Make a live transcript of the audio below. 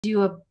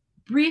do a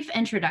brief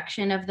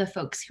introduction of the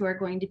folks who are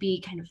going to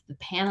be kind of the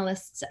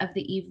panelists of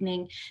the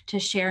evening to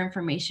share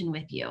information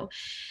with you.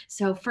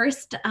 So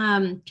first,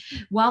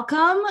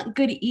 welcome,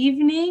 good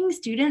evening,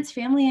 students,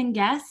 family, and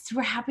guests.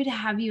 We're happy to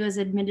have you as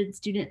admitted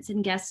students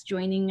and guests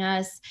joining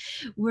us.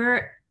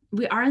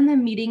 We are in the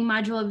meeting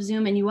module of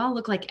Zoom, and you all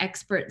look like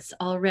experts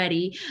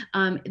already.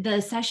 The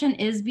session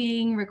is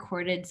being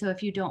recorded, so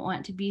if you don't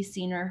want to be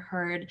seen or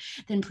heard,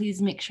 then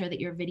please make sure that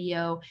your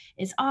video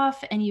is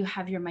off and you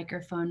have your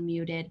microphone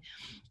muted.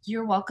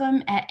 You're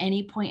welcome at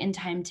any point in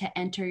time to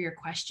enter your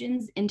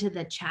questions into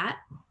the chat,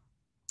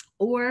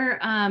 or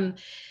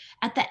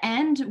at the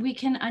end, we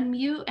can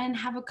unmute and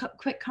have a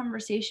quick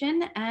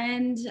conversation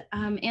and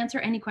answer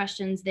any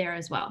questions there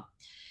as well.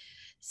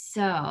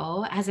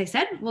 So as I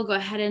said, we'll go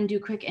ahead and do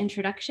quick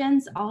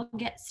introductions. I'll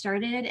get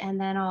started,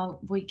 and then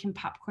we can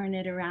popcorn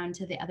it around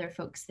to the other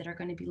folks that are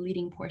going to be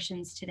leading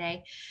portions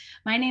today.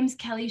 My name's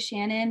Kelly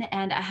Shannon,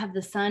 and I have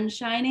the sun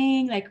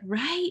shining like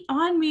right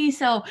on me.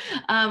 So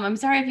I'm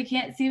sorry if you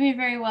can't see me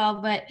very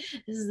well, but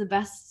this is the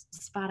best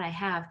spot I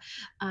have.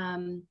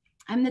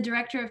 I'm the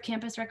director of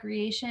campus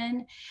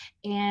recreation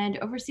and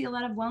oversee a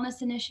lot of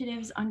wellness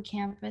initiatives on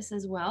campus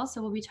as well.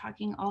 So we'll be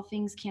talking all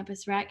things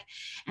campus rec.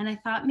 And I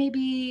thought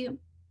maybe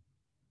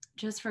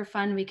just for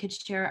fun, we could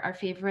share our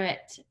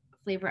favorite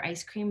flavor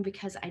ice cream,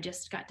 because I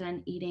just got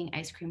done eating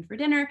ice cream for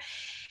dinner,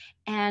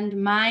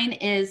 and mine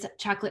is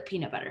chocolate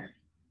peanut butter.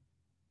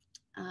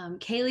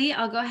 Kaylee,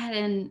 I'll go ahead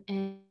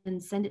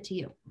and send it to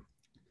you.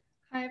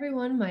 Hi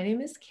everyone, my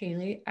name is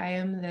Kaylee. I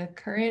am the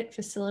current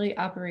Facility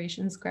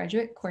Operations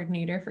Graduate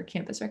Coordinator for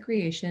Campus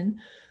Recreation.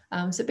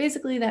 So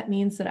basically that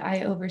means that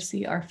I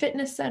oversee our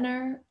fitness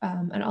center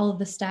and all of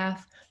the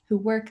staff who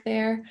work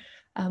there.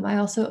 I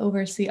also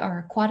oversee our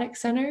aquatic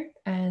center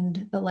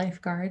and the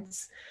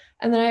lifeguards.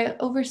 And then I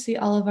oversee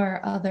all of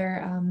our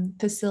other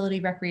facility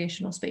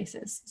recreational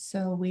spaces.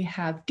 So we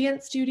have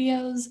dance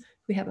studios,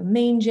 we have a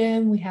main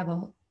gym, we have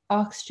a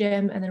aux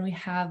gym, and then we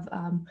have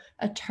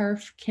a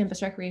turf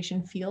campus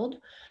recreation field.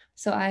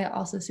 So I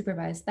also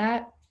supervise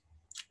that.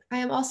 I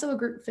am also a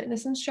group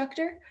fitness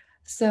instructor.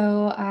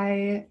 So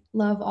I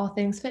love all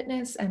things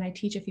fitness, and I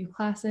teach a few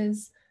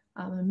classes.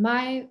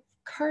 My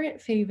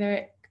current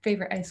favorite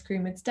ice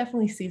cream, it's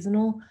definitely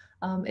seasonal,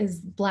 is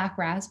black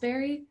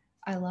raspberry.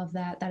 I love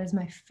that. That is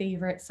my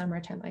favorite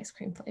summertime ice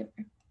cream flavor.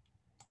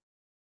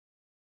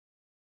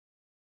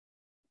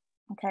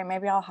 Okay,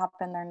 maybe I'll hop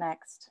in there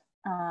next.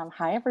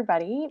 Hi,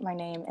 everybody. My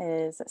name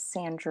is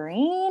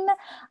Sandrine.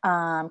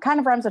 Kind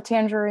of rhymes with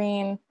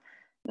tangerine,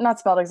 not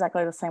spelled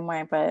exactly the same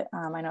way, but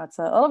I know it's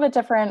a little bit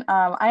different.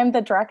 I am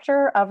the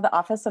director of the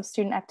Office of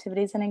Student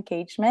Activities and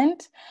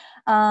Engagement.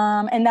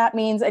 And that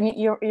means, and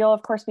you'll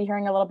of course be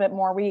hearing a little bit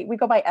more, we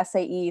go by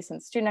SAE,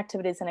 since Student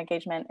Activities and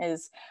Engagement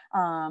is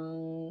a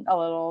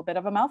little bit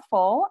of a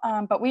mouthful,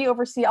 but we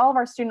oversee all of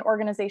our student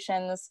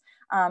organizations.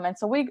 And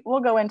so we'll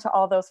go into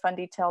all those fun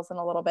details in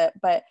a little bit,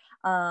 but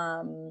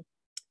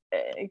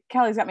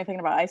Kelly's got me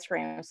thinking about ice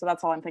cream, so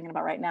that's all I'm thinking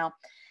about right now.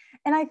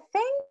 And I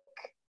think,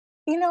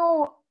 you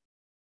know,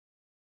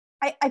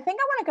 I think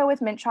I want to go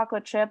with mint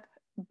chocolate chip,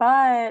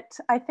 but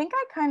I think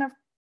I kind of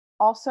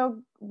also,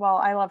 well,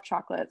 I love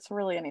chocolate, so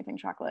really anything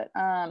chocolate.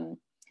 I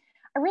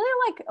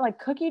really like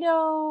cookie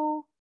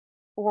dough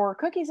or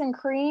cookies and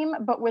cream,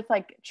 but with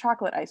like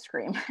chocolate ice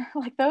cream.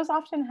 Like those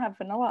often have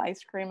vanilla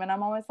ice cream, and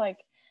I'm always like,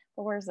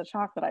 well, where's the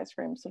chocolate ice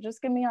cream? So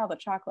just give me all the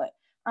chocolate.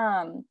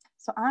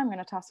 So I'm going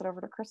to toss it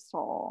over to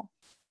Crystal.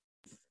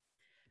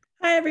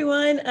 Hi,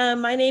 everyone.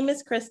 My name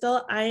is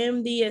Crystal. I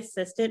am the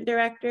Assistant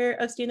Director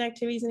of Student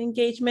Activities and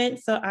Engagement.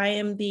 So I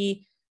am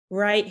the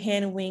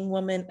right-hand wing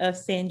woman of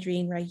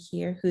Sandrine right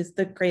here, who's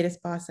the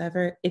greatest boss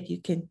ever, if you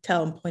can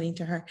tell I'm pointing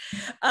to her.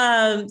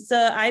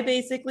 So I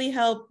basically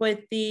help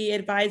with the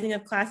advising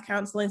of class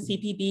council and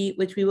CPB,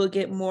 which we will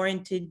get more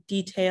into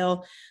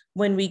detail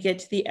when we get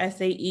to the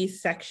SAE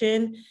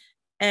section.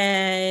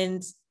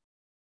 And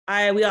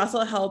we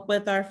also help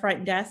with our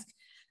front desk.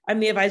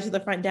 I'm the advisor to the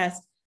front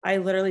desk. I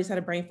literally just had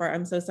a brain fart.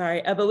 I'm so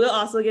sorry. But we'll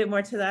also get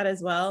more to that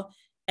as well.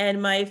 And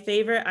my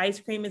favorite ice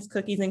cream is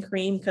cookies and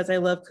cream, because I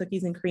love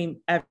cookies and cream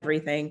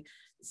everything.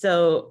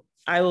 So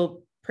I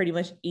will pretty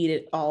much eat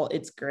it all.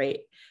 It's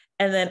great.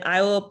 And then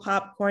I will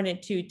popcorn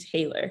it to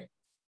Taylor.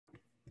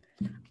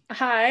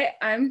 Hi,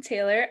 I'm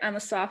Taylor. I'm a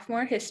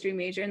sophomore history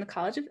major in the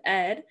College of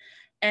Ed,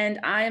 and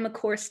I am a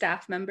core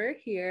staff member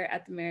here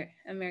at the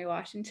Mary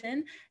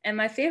Washington. And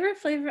my favorite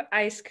flavor of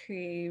ice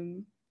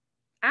cream,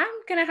 I'm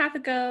gonna have to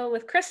go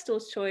with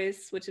Crystal's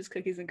choice, which is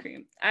cookies and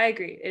cream. I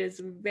agree, it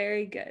is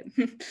very good.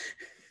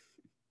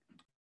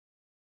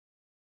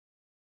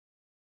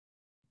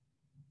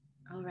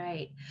 All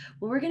right.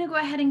 Well, we're going to go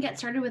ahead and get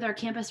started with our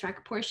campus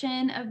rec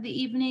portion of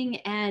the evening.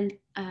 And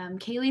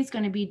Kaylee's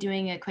going to be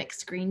doing a quick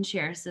screen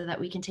share so that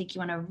we can take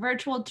you on a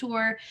virtual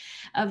tour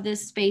of the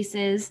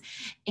spaces.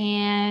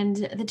 And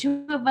the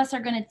two of us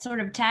are going to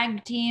sort of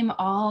tag team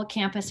all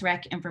campus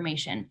rec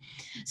information.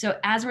 So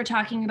as we're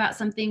talking about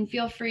something,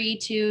 feel free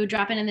to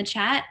drop it in the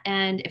chat.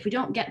 And if we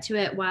don't get to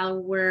it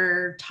while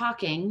we're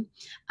talking,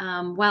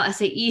 while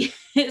SAE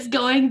is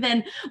going,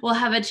 then we'll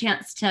have a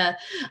chance to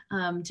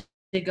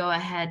go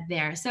ahead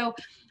there. So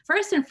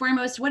first and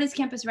foremost, what is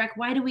Campus Rec?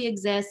 Why do we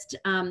exist?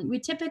 We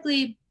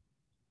typically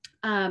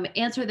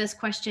answer this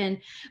question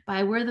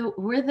by we're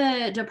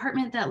the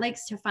department that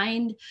likes to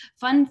find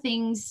fun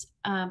things,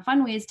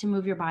 fun ways to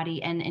move your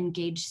body and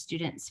engage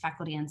students,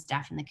 faculty, and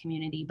staff in the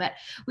community. But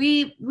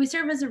we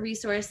serve as a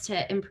resource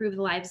to improve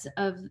the lives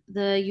of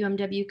the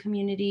UMW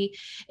community.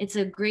 It's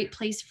a great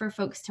place for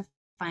folks to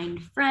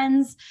find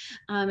friends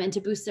and to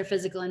boost their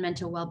physical and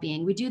mental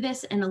well-being. We do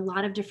this in a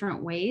lot of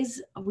different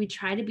ways. We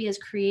try to be as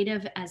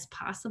creative as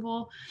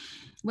possible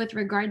with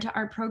regard to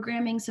our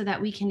programming so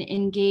that we can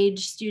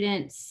engage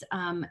students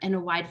in a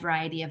wide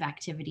variety of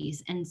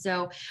activities. And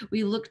so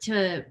we look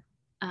to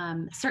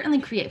certainly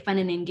create fun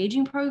and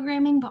engaging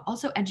programming, but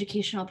also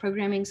educational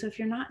programming. So if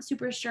you're not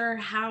super sure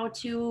how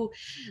to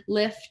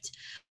lift,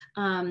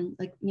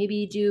 like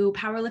maybe do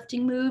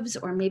powerlifting moves,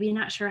 or maybe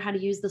not sure how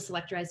to use the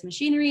selectorized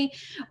machinery,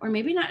 or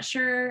maybe not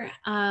sure,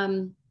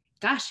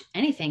 gosh,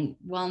 anything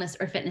wellness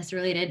or fitness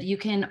related,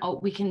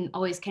 we can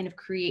always kind of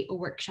create a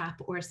workshop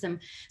or some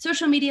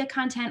social media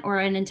content or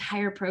an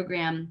entire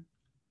program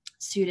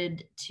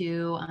suited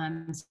to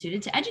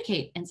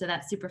educate. And so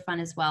that's super fun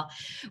as well.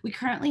 We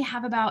currently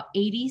have about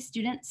 80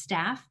 student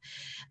staff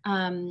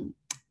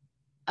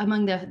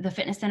among the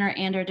fitness center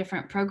and our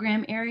different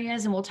program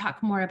areas. And we'll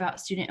talk more about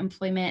student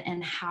employment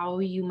and how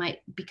you might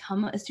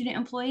become a student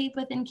employee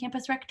within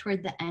Campus Rec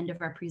toward the end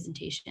of our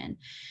presentation.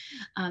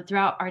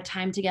 Throughout our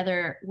time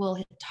together,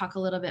 we'll talk a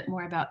little bit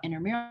more about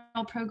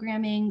intramural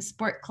programming,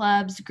 sport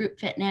clubs, group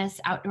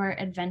fitness, outdoor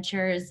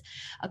adventures,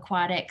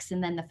 aquatics,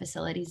 and then the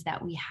facilities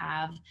that we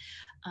have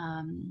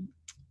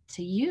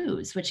to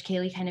use, which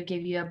Kaylee kind of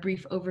gave you a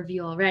brief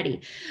overview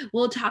already.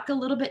 We'll talk a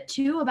little bit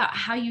too about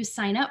how you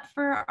sign up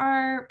for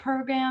our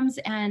programs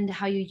and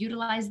how you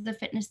utilize the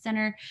fitness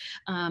center,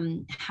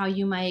 how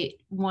you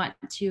might want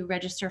to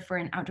register for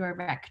an outdoor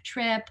rec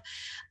trip,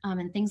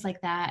 and things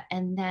like that.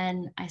 And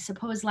then I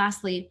suppose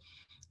lastly,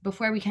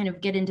 before we kind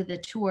of get into the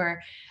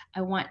tour,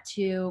 I want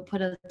to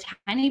put a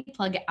tiny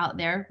plug out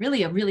there,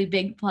 really a really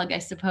big plug, I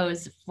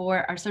suppose,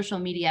 for our social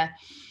media.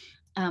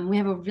 We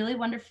have a really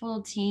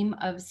wonderful team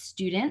of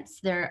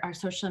students. Our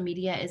social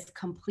media is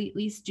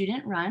completely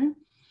student run.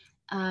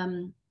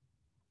 And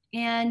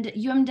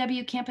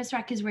UMW Campus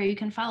Rec is where you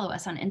can follow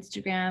us on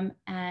Instagram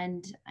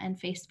and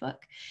Facebook.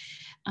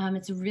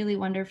 It's a really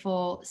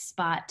wonderful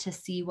spot to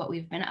see what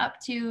we've been up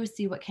to,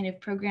 see what kind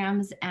of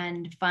programs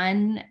and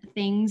fun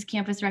things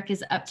Campus Rec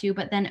is up to.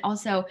 But then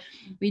also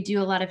we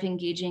do a lot of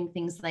engaging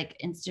things like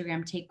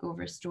Instagram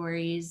takeover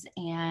stories.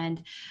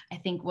 And I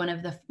think one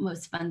of the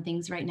most fun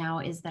things right now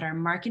is that our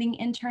marketing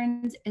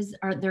interns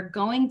they're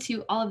going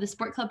to all of the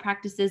sport club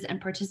practices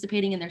and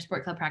participating in their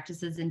sport club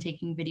practices and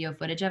taking video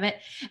footage of it.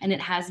 And it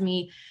has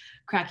me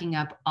cracking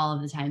up all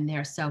of the time.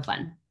 They're so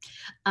fun.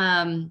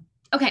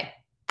 Okay.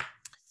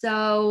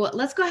 So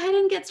let's go ahead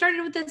and get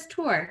started with this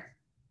tour.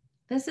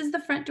 This is the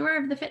front door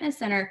of the fitness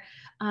center.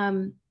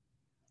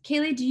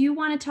 Kaylee, do you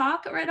want to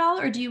talk at all,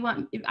 or do you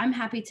want? I'm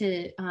happy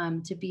to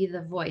be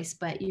the voice,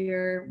 but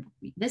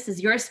this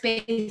is your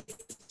space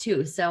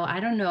too. So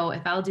I don't know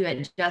if I'll do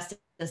it justice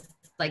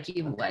like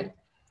you would.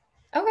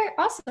 Okay,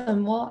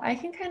 awesome. Well, I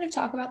can kind of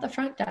talk about the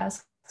front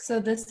desk. So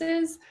this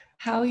is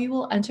how you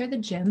will enter the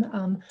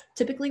gym.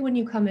 Typically when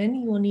you come in,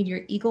 you will need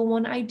your Eagle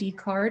One ID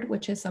card,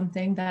 which is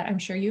something that I'm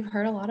sure you've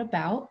heard a lot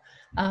about.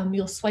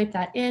 You'll swipe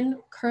that in.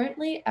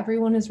 Currently,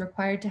 everyone is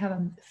required to have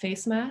a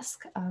face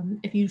mask.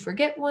 If you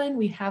forget one,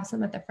 we have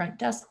some at the front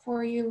desk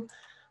for you.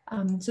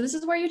 So this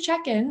is where you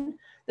check in.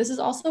 This is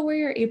also where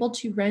you're able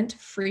to rent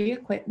free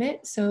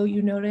equipment. So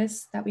you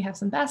notice that we have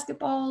some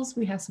basketballs,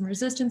 we have some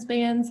resistance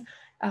bands.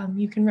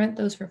 You can rent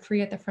those for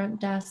free at the front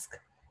desk.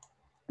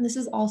 This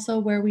is also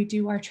where we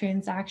do our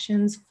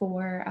transactions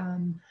for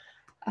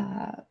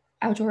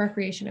outdoor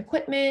recreation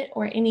equipment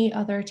or any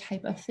other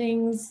type of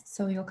things.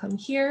 So you'll come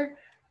here.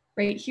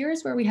 Right here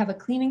is where we have a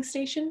cleaning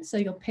station. So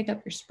you'll pick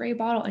up your spray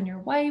bottle and your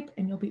wipe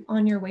and you'll be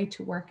on your way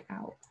to work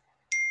out.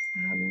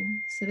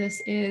 So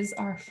this is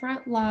our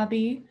front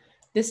lobby.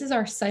 This is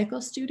our cycle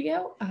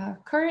studio.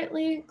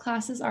 Currently,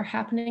 classes are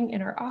happening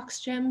in our aux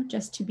gym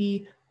just to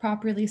be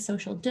properly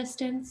social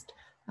distanced.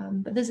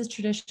 But this is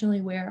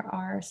traditionally where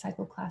our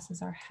cycle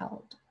classes are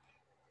held.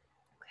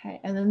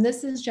 Okay, and then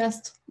this is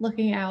just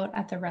looking out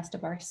at the rest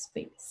of our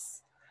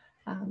space.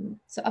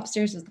 So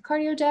upstairs is the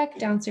cardio deck,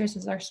 downstairs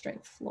is our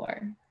strength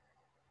floor.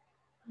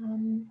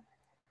 Okay,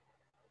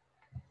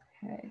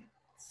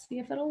 let's see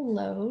if it'll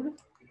load.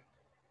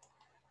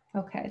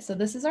 Okay, so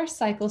this is our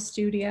cycle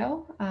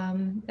studio.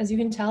 As you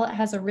can tell, it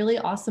has a really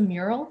awesome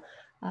mural.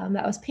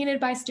 that was painted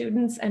by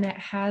students, and it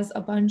has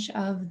a bunch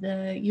of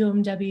the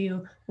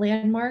UMW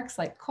landmarks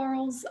like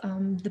Carl's,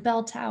 the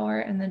bell tower,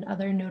 and then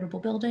other notable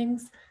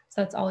buildings.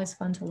 So it's always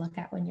fun to look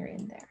at when you're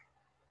in there.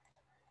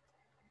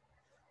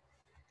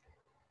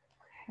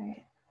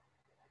 Okay.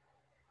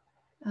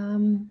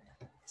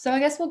 So I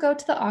guess we'll go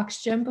to the aux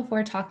gym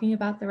before talking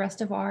about the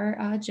rest of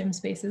our gym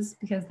spaces,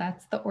 because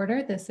that's the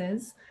order this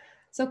is.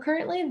 So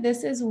currently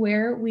this is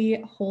where we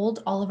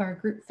hold all of our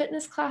group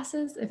fitness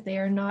classes if they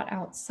are not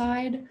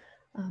outside.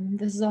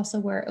 This is also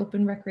where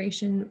open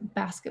recreation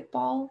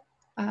basketball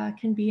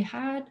can be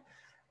had.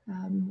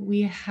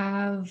 We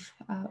have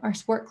our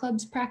sport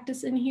clubs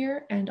practice in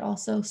here, and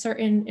also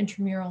certain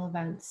intramural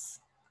events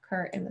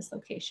occur in this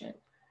location.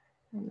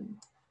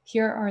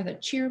 Here are the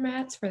cheer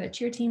mats for the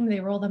cheer team. They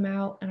roll them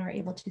out and are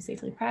able to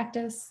safely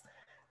practice.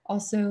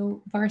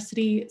 Also,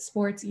 varsity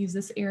sports use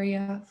this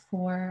area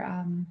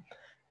for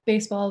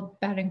baseball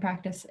batting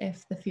practice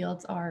if the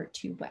fields are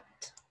too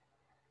wet.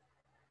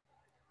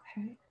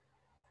 Okay.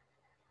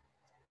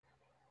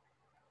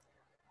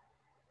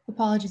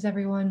 Apologies,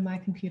 everyone. My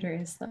computer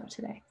is slow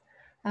today.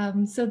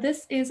 So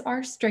this is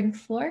our strength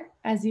floor.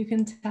 As you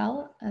can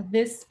tell,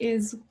 this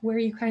is where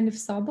you kind of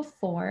saw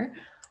before.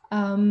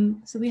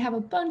 So we have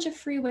a bunch of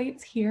free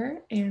weights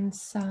here and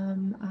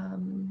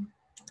some,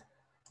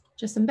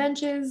 just some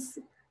benches.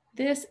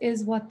 This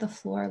is what the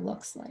floor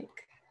looks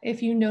like.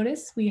 If you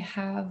notice, we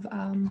have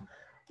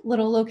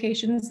little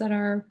locations that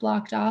are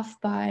blocked off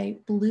by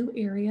blue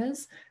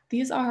areas.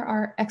 These are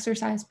our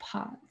exercise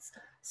pods.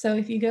 So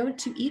if you go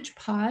to each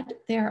pod,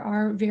 there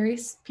are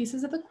various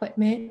pieces of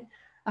equipment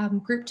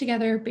grouped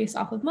together based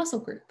off of muscle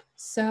group.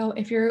 So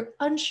if you're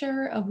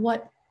unsure of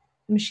what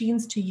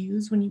machines to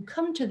use when you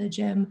come to the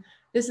gym,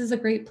 this is a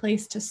great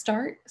place to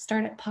start.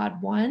 Start at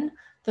pod 1.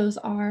 Those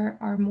are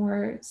our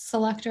more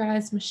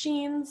selectorized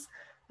machines.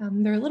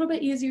 They're a little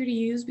bit easier to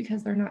use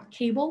because they're not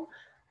cable.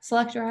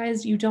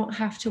 Selectorized, you don't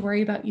have to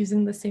worry about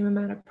using the same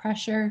amount of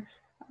pressure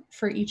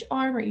for each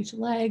arm or each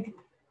leg.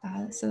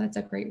 So that's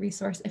a great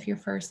resource if you're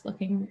first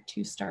looking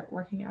to start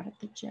working out at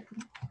the gym.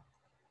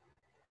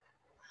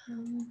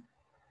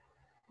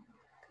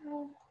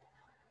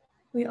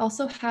 We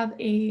also have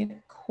a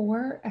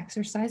core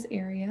exercise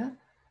area.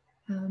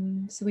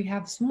 So we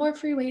have some more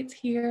free weights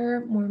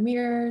here, more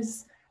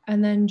mirrors,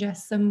 and then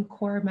just some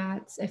core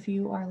mats if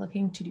you are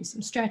looking to do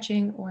some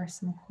stretching or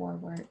some core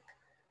work.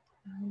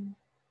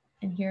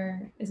 And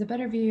here is a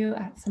better view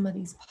at some of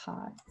these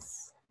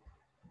pods.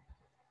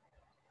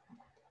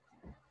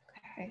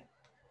 Okay,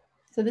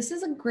 so this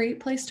is a great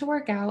place to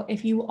work out.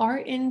 If you are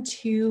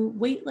into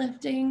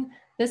weightlifting,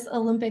 this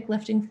Olympic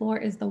lifting floor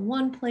is the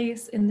one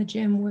place in the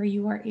gym where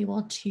you are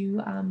able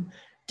to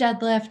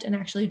deadlift and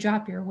actually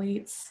drop your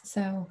weights.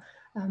 So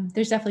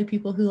there's definitely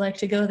people who like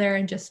to go there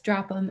and just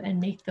drop them and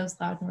make those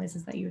loud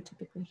noises that you would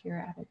typically hear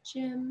at a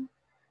gym.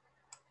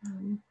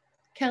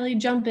 Kelly,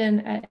 jump in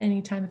at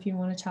any time if you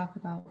want to talk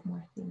about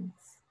more things.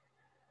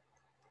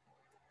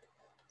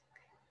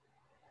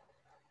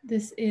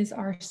 This is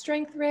our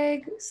strength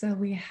rig. So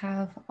we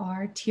have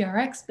our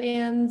TRX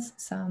bands,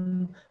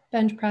 some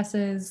bench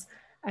presses,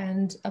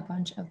 and a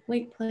bunch of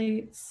weight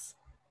plates.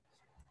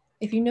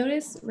 If you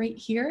notice right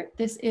here,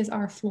 this is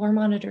our floor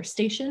monitor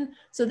station.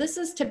 So this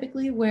is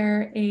typically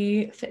where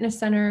a fitness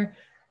center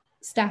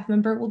staff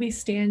member will be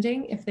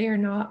standing if they are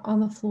not on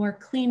the floor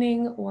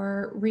cleaning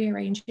or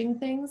rearranging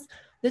things.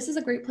 This is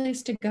a great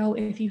place to go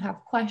if you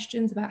have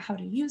questions about how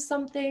to use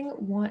something,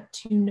 want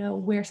to know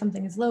where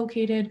something is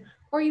located,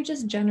 or you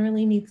just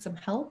generally need some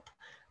help.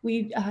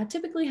 We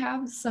typically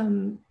have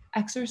some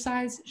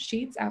exercise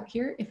sheets out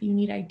here if you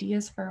need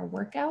ideas for a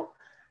workout.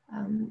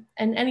 And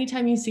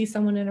anytime you see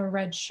someone in a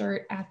red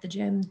shirt at the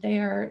gym, they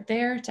are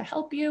there to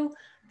help you.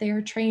 They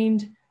are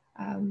trained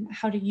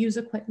how to use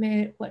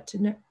equipment,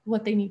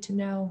 what they need to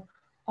know,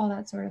 all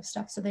that sort of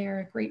stuff. So they are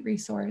a great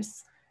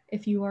resource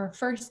if you are a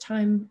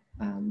first-time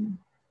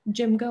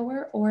gym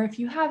goer, or if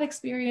you have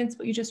experience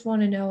but you just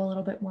want to know a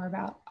little bit more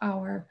about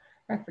our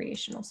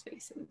recreational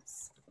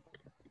spaces.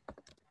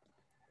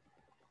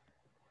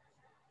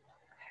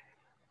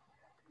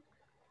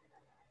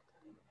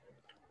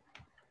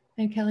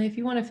 And Kelly, if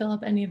you want to fill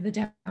up any of the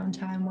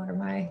downtime where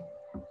my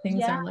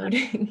things are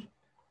loading.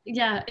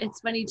 Yeah,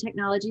 it's funny.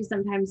 Technology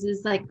sometimes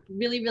is like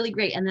really, really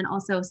great. And then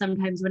also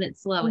sometimes when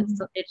it's slow,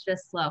 it's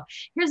just slow.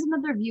 Here's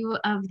another view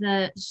of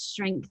the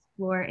strength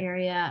floor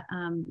area.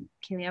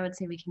 Kaylee, I would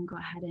say we can go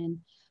ahead and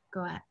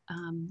go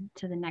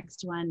to the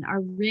next one.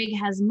 Our rig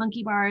has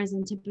monkey bars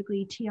and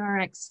typically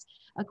TRX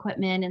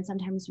equipment. And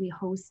sometimes we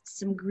host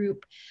some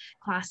group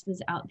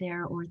classes out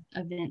there or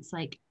events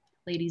like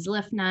Ladies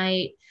Lift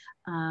Night,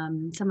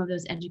 some of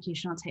those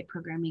educational type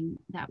programming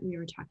that we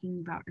were talking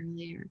about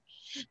earlier.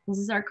 This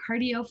is our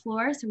cardio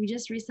floor. So we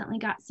just recently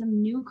got some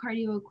new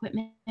cardio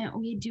equipment.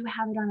 We do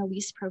have it on a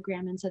lease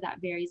program, and so that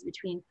varies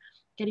between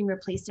getting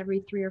replaced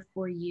every 3 or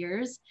 4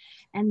 years.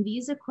 And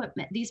these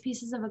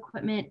pieces of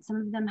equipment, some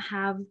of them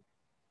have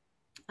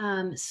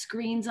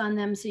screens on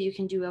them so you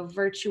can do a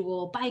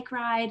virtual bike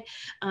ride.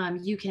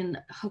 You can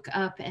hook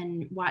up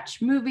and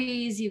watch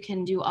movies. You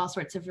can do all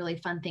sorts of really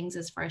fun things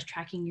as far as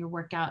tracking your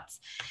workouts.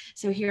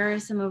 So here are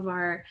some of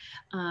our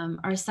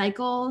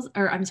cycles,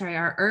 or I'm sorry,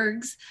 our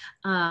ergs.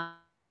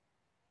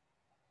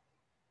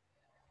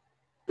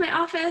 My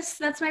office,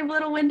 that's my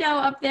little window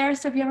up there.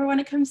 So if you ever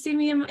want to come see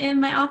me in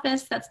my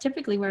office, that's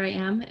typically where I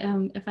am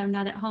if I'm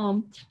not at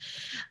home.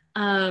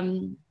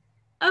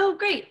 Oh,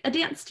 great, a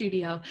dance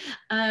studio.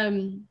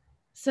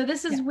 So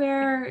this is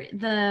where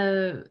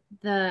the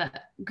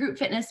group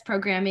fitness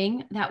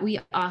programming that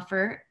we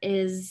offer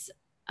is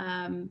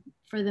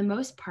for the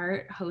most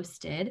part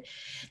hosted.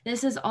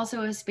 This is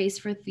also a space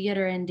for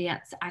theater and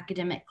dance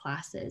academic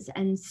classes.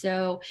 And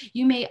so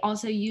you may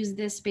also use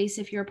this space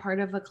if you're part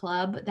of a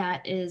club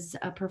that is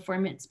a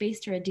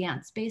performance-based or a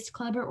dance-based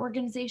club or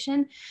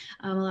organization.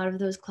 A lot of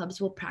those clubs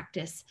will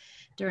practice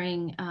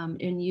during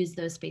and use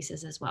those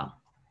spaces as well.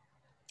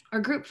 Our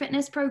group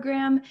fitness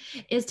program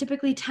is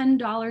typically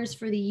 $10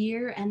 for the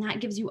year, and that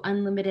gives you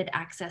unlimited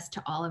access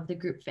to all of the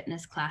group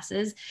fitness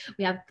classes.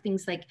 We have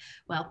things like,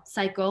 well,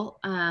 cycle,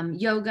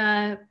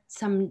 yoga,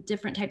 some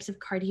different types of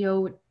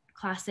cardio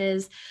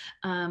classes.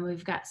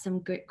 We've got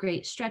some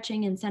great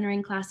stretching and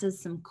centering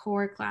classes, some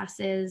core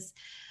classes.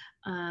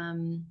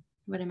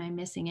 What am I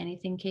missing?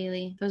 Anything,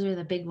 Kaylee? Those are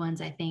the big ones,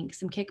 I think.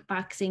 Some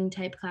kickboxing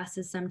type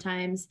classes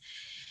sometimes.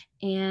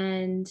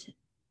 And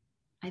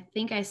I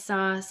think I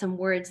saw some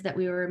words that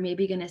we were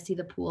maybe going to see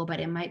the pool, but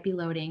it might be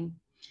loading.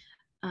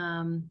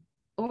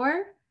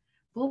 Or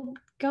we'll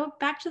go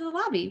back to the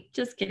lobby.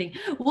 Just kidding.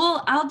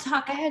 Well, I'll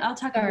talk.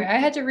 Sorry, I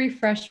had to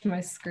refresh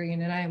my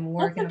screen and I am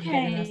working on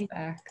getting us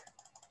back.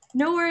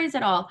 No worries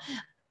at all.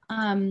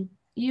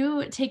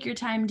 You take your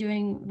time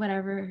doing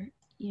whatever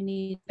you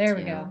need. There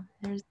we go.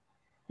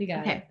 You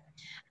got it.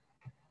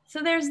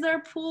 So there's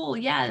their pool.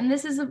 Yeah. And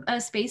this is a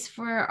space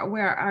for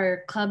where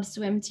our club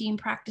swim team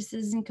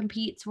practices and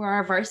competes, where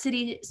our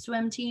varsity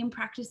swim team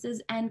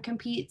practices and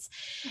competes.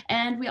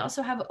 And we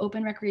also have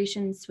open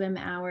recreation swim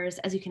hours.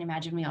 As you can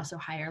imagine, we also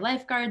hire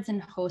lifeguards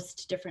and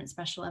host different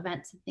special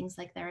events and things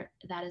like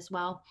that as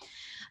well.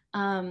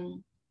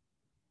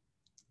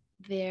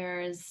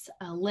 There's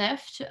a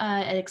lift,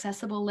 an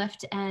accessible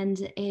lift, and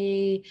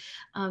a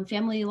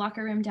family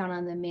locker room down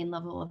on the main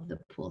level of the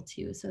pool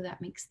too. So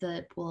that makes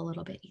the pool a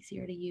little bit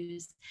easier to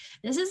use.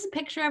 This is a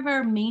picture of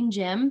our main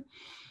gym.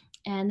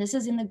 And this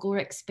is in the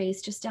Gloric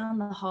space, just down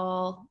the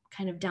hall,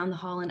 kind of down the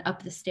hall and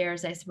up the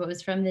stairs, I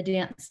suppose, from the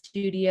dance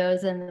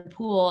studios and the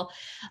pool.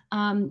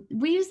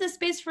 We use this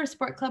space for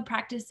sport club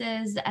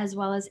practices as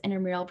well as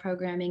intramural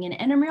programming. And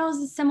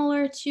intramurals is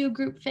similar to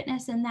group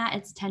fitness in that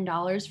it's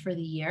 $10 for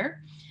the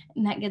year.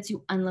 And that gets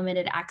you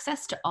unlimited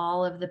access to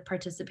all of the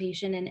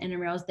participation in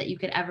intramurals that you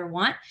could ever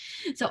want.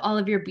 So all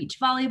of your beach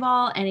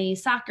volleyball, any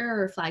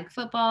soccer or flag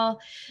football.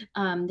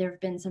 There have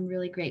been some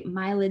really great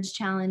mileage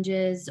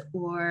challenges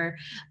or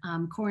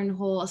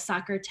cornhole,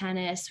 soccer,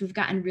 tennis. We've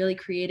gotten really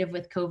creative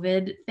with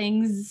COVID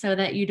things so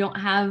that you don't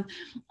have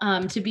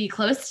to be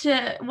close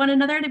to one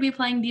another to be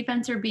playing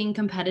defense or being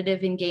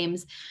competitive in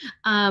games.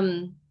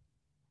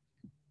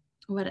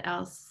 What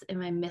else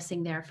am I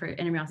missing there for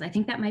intramurals? I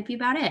think that might be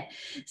about it.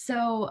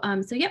 So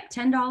yep,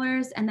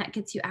 $10, and that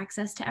gets you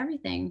access to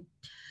everything.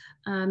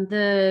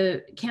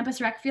 The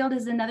campus rec field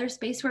is another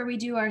space where we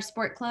do our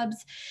sport clubs,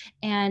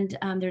 and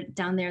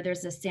down there,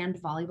 there's a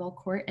sand volleyball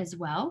court as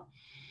well.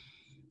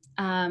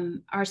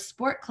 Our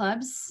sport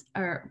clubs,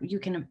 or you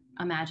can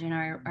imagine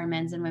our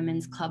men's and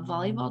women's club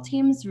volleyball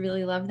teams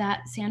really love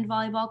that sand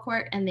volleyball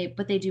court,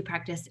 but they do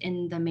practice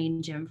in the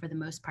main gym for the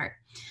most part.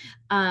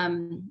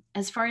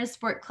 As far as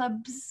sport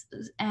clubs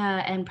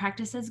and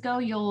practices go,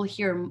 you'll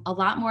hear a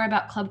lot more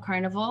about Club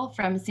Carnival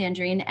from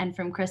Sandrine and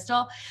from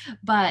Crystal,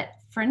 but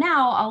for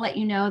now, I'll let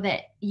you know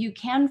that you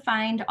can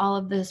find all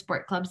of the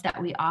sport clubs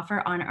that we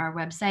offer on our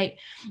website.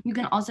 You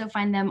can also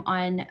find them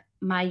on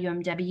My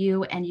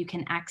UMW, and you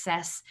can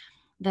access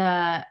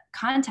the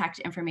contact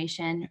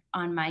information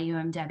on My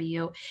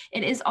UMW.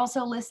 It is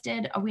also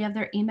listed, we have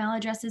their email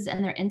addresses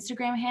and their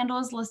Instagram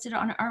handles listed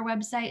on our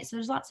website. So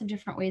there's lots of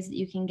different ways that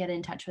you can get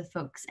in touch with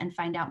folks and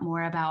find out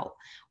more about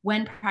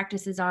when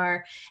practices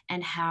are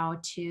and how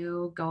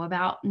to go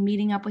about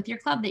meeting up with your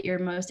club that you're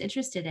most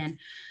interested in.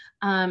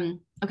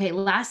 Okay,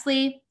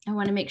 lastly, I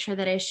want to make sure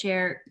that I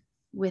share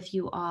with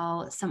you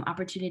all some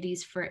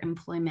opportunities for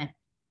employment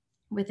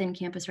within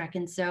Campus Rec.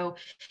 And so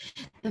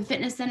the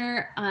fitness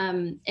center,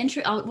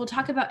 we'll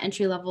talk about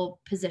entry-level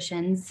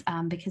positions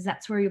because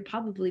that's where you'll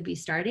probably be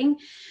starting.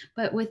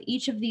 But with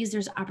each of these,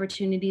 there's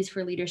opportunities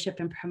for leadership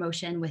and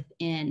promotion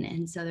within.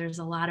 And so there's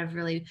a lot of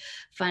really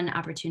fun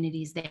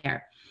opportunities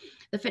there.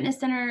 The fitness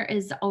center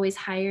is always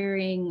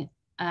hiring,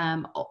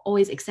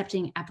 always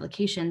accepting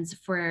applications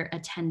for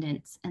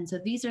attendance. And so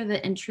these are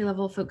the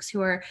entry-level folks who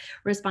are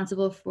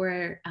responsible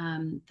for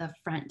the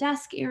front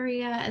desk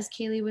area, as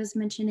Kaylee was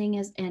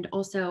mentioning, and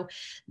also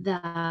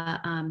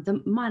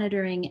the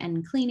monitoring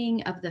and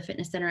cleaning of the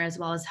fitness center, as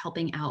well as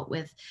helping out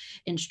with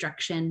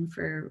instruction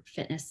for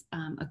fitness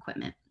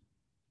equipment.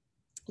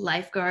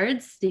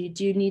 Lifeguards, they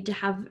do need to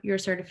have your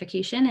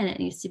certification and it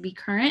needs to be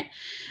current.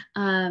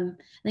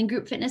 Then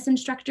group fitness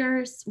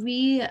instructors,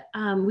 we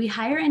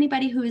hire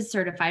anybody who is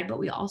certified, but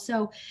we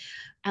also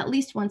at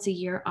least once a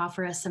year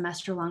offer a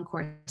semester-long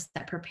course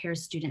that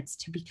prepares students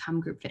to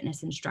become group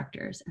fitness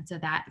instructors. And so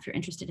that, if you're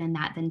interested in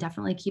that, then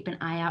definitely keep an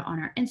eye out on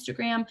our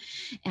Instagram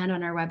and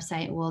on our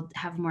website. We'll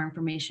have more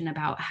information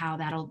about how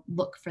that'll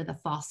look for the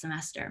fall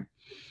semester.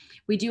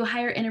 We do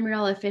hire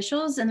intramural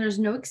officials, and there's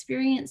no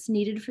experience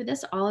needed for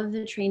this. All of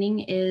the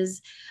training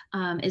is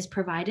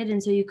provided,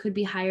 and so you could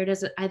be hired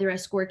as either a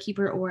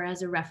scorekeeper or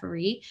as a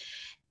referee.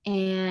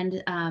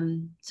 And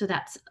so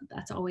that's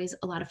always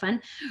a lot of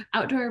fun.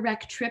 Outdoor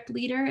rec trip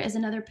leader is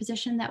another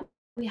position that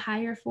we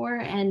hire for.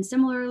 And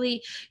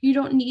similarly, you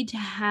don't need to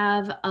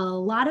have a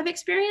lot of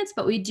experience,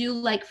 but we do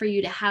like for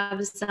you to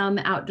have some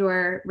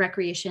outdoor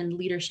recreation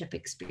leadership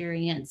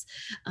experience.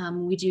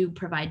 We do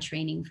provide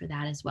training for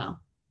that as well.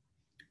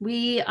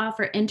 We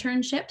offer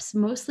internships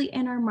mostly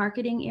in our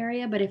marketing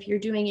area, but if you're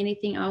doing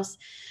anything else,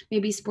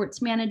 maybe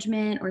sports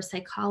management or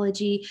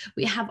psychology,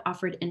 we have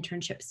offered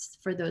internships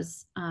for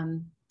those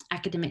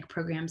academic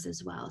programs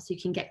as well. So you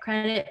can get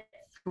credit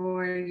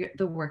for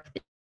the work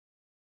that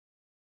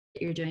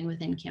you're doing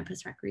within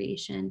campus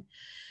recreation.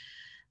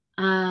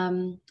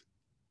 Kaylee,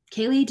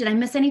 did I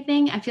miss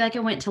anything? I feel like I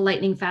went to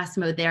lightning fast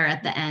mode there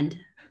at the end.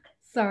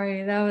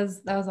 Sorry, that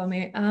was on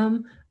me.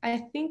 I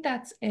think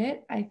that's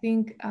it. I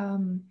think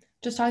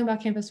just talking about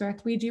Campus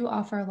Rec, we do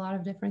offer a lot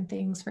of different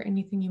things for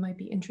anything you might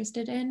be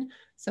interested in.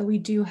 So we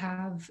do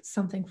have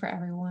something for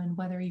everyone,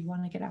 whether you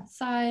want to get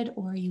outside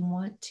or you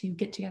want to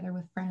get together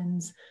with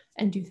friends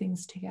and do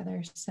things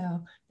together.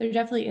 So there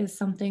definitely is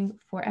something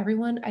for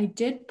everyone. I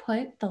did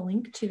put the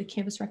link to the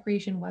Campus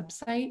Recreation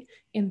website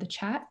in the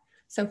chat.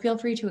 So feel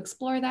free to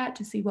explore that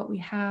to see what we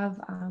have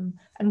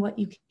and what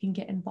you can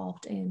get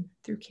involved in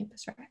through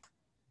Campus Rec.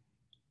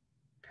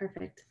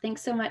 Perfect.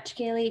 Thanks so much,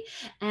 Kaylee.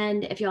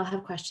 And if y'all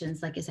have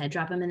questions, like I said,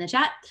 drop them in the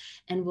chat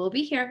and we'll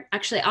be here.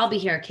 Actually, I'll be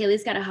here.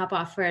 Kaylee's got to hop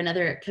off for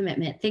another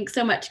commitment. Thanks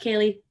so much,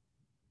 Kaylee.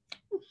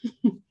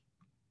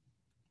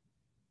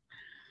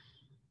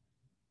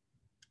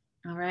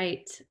 All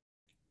right.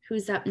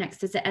 Who's up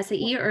next? Is it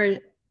SAE or?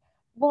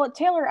 Well,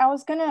 Taylor, I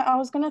was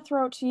gonna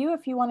throw it to you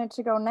if you wanted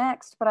to go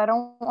next, but I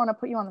don't want to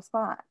put you on the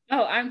spot.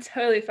 Oh, I'm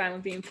totally fine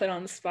with being put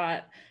on the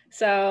spot.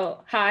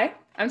 So, hi,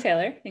 I'm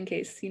Taylor, in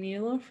case you need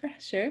a little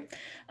refresher.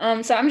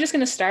 So I'm just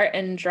gonna start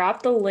and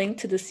drop the link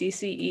to the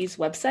CCE's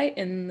website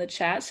in the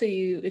chat. So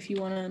if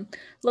you want to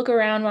look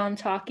around while I'm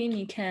talking,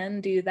 you can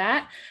do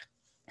that.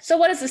 So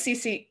what is the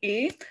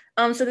CCE?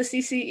 So the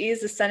CCE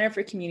is the Center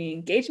for Community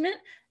Engagement,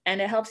 and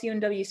it helps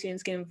UMW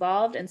students get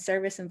involved in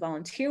service and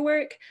volunteer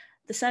work.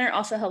 The center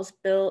also helps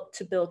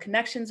build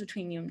connections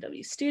between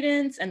UMW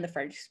students and the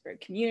Fredericksburg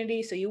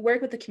community. So you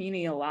work with the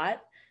community a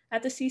lot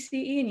at the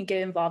CCE and you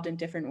get involved in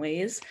different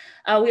ways.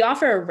 We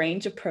offer a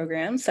range of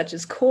programs such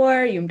as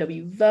CORE,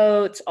 UMW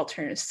Votes,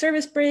 Alternative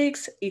Service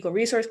Breaks, Equal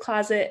Resource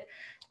Closet,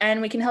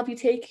 and we can help you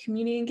take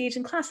community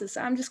engagement classes.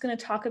 So I'm just going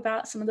to talk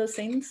about some of those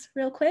things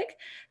real quick.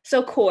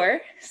 So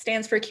CORE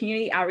stands for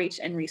Community Outreach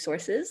and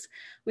Resources.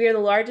 We are the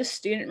largest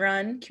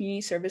student-run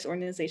community service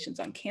organizations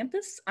on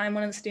campus. I'm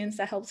one of the students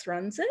that helps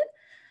runs it.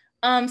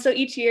 So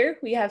each year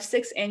we have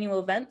 6 annual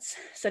events,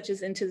 such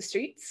as Into the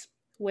Streets,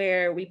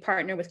 where we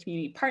partner with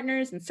community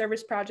partners and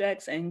service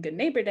projects, and Good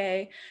Neighbor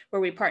Day,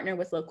 where we partner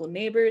with local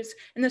neighbors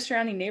in the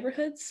surrounding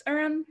neighborhoods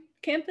around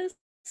campus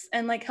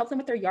and like help them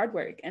with their yard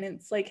work. And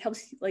it's like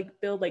helps like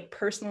build like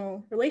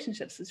personal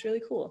relationships. It's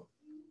really cool.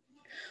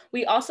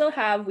 We also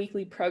have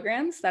weekly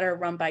programs that are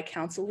run by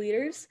council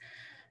leaders.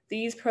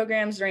 These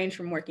programs range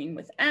from working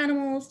with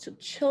animals to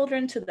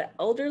children to the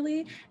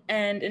elderly.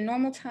 And in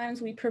normal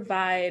times, we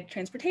provide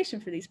transportation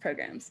for these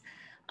programs.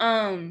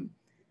 And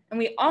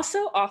we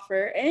also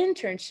offer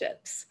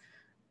internships.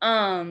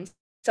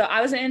 So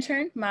I was an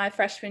intern my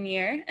freshman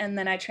year, and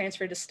then I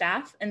transferred to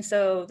staff. And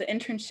so the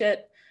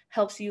internship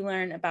helps you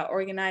learn about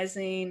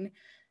organizing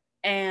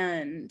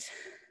and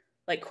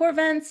like core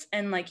events,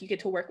 and like you get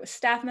to work with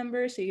staff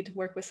members. So you get to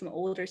work with some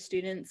older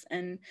students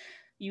and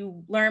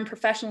you learn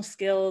professional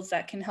skills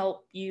that can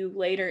help you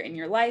later in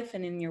your life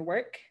and in your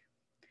work.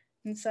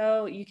 And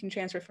so you can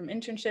transfer from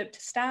internship to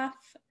staff,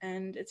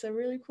 and it's a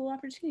really cool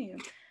opportunity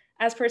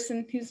as a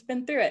person who's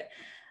been through it.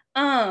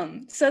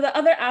 So the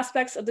other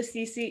aspects of the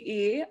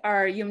CCE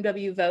are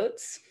UMW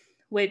Votes,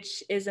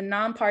 which is a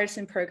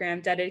nonpartisan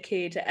program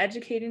dedicated to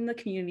educating the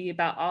community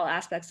about all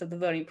aspects of the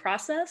voting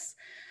process.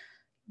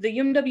 The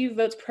UMW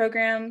Votes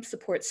program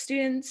supports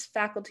students,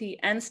 faculty,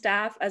 and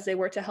staff as they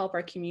work to help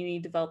our community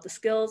develop the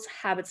skills,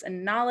 habits,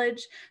 and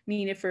knowledge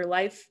needed for a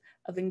life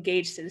of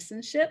engaged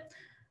citizenship.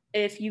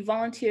 If you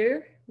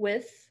volunteer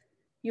with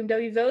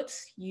UMW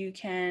Votes, you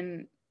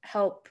can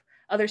help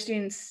other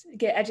students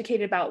get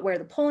educated about where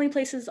the polling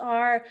places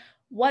are,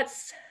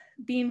 what's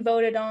being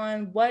voted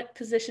on, what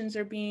positions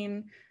are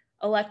being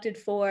elected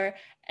for,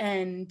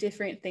 and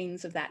different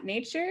things of that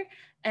nature.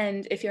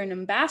 And if you're an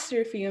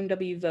ambassador for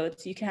UMW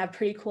Votes, you can have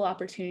pretty cool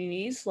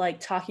opportunities like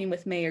talking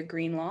with Mayor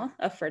Greenlaw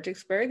of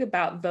Fredericksburg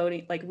about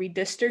voting, like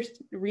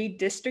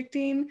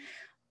redistricting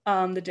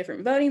the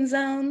different voting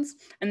zones,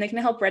 and they can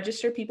help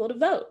register people to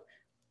vote.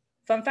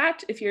 Fun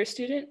fact, if you're a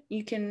student,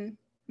 you can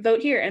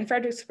vote here in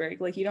Fredericksburg.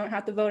 Like, you don't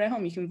have to vote at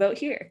home, you can vote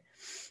here.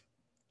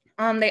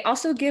 They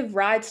also give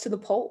rides to the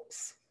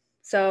polls.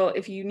 So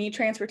if you need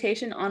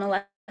transportation on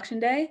election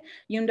day,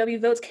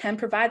 UMW Votes can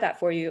provide that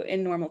for you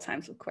in normal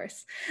times, of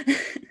course.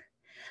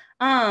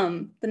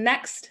 The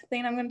next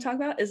thing I'm going to talk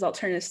about is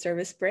alternative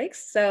service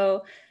breaks.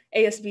 So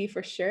ASB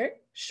for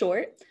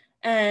short.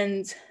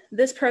 And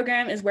this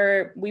program is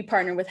where we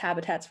partner with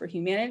Habitats for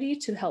Humanity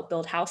to help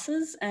build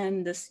houses.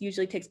 And this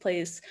usually takes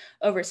place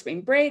over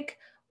spring break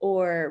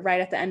or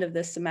right at the end of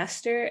this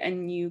semester.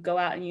 And you go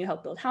out and you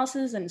help build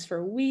houses, and it's for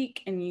a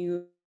week, and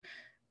you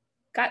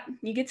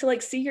get to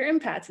like see your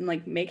impacts and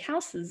like make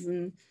houses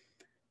and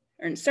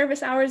earn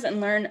service hours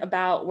and learn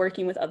about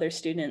working with other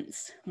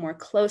students more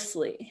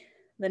closely.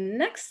 The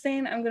next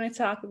thing I'm going to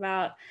talk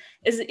about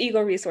is the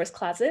Eagle Resource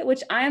Closet,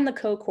 which I am the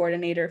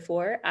co-coordinator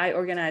for. I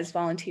organize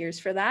volunteers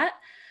for that.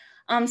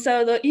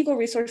 So the Eagle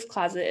Resource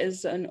Closet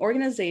is an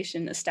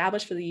organization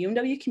established for the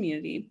UMW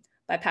community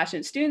by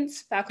passionate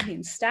students, faculty,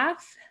 and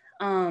staff.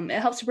 It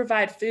helps to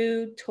provide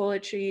food,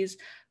 toiletries,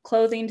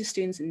 clothing to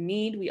students in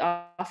need. We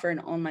offer an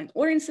online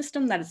ordering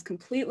system that is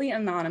completely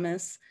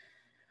anonymous.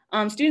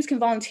 Students can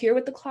volunteer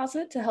with the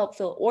closet to help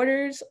fill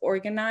orders,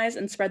 organize,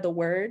 and spread the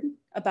word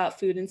about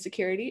food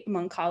insecurity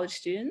among college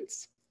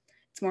students.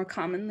 It's more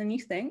common than you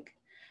think.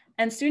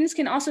 And students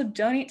can also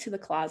donate to the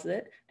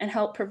closet and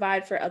help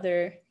provide for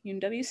other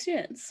UMW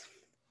students.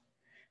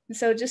 And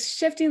so just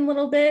shifting a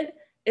little bit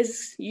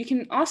is you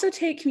can also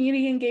take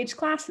community engaged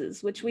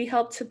classes, which we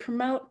help to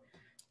promote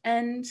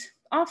and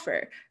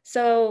offer.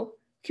 So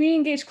community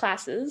engaged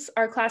classes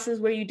are classes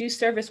where you do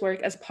service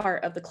work as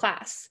part of the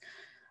class.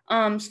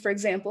 For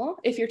example,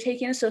 if you're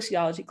taking a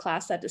sociology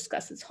class that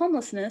discusses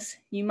homelessness,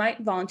 you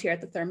might volunteer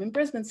at the Thurman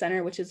Brisbane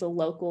Center, which is a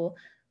local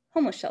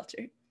homeless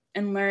shelter,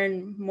 and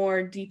learn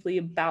more deeply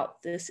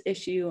about this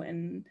issue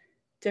and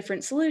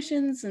different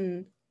solutions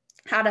and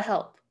how to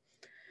help.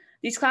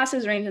 These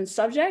classes range in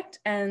subject,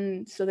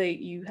 and so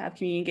you have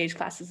community engaged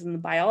classes in the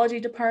biology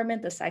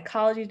department, the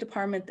psychology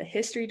department, the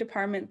history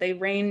department. They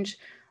range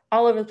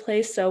all over the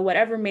place, so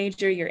whatever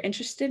major you're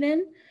interested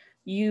in,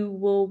 you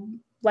will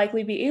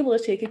likely be able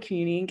to take a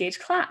community engaged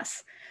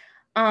class.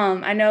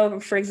 I know,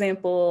 for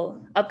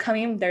example,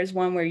 upcoming, there's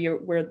one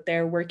where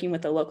they're working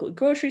with a local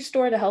grocery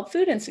store to help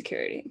food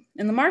insecurity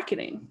in the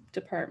marketing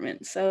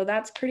department. So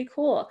that's pretty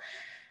cool.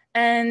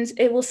 And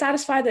it will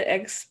satisfy the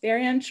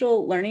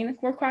experiential learning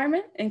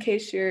requirement in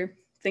case you're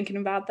thinking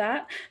about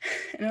that,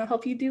 and it'll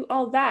help you do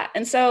all that.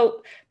 And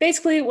so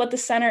basically what the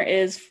center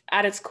is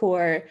at its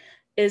core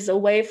is a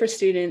way for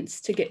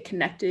students to get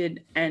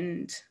connected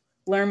and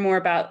learn more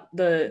about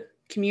the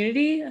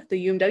community,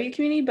 the UMW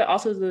community, but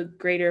also the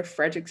greater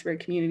Fredericksburg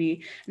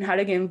community and how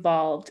to get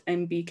involved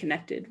and be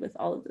connected with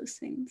all of those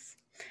things.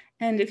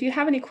 And if you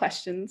have any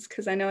questions,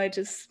 because I know I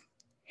just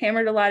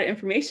hammered a lot of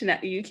information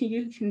at you,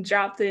 you can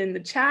drop it in the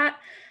chat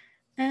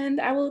and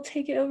I will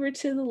take it over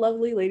to the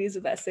lovely ladies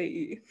of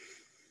SAE.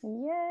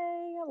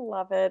 Yay, I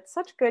love it.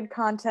 Such good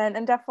content.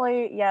 And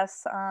definitely,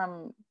 yes,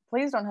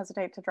 please don't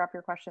hesitate to drop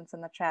your questions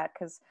in the chat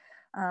because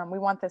we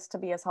want this to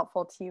be as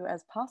helpful to you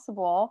as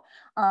possible.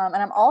 And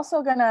I'm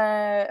also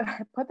gonna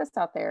put this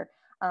out there.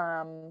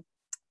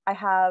 I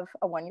have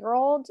a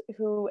 1-year-old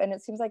who, and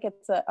it seems like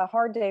it's a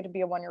hard day to be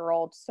a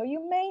 1-year-old. So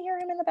you may hear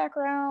him in the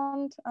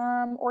background,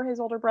 or his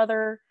older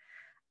brother,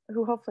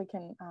 who hopefully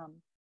can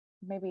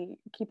maybe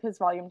keep his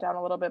volume down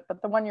a little bit.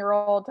 But the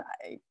 1-year-old,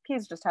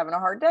 he's just having a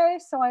hard day.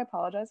 So I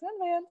apologize in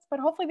advance, but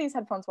hopefully these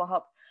headphones will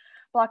help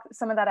block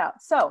some of that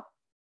out. So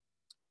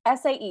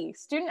SAE,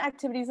 student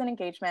activities and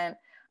engagement.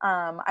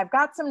 I've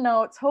got some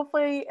notes.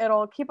 Hopefully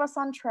it'll keep us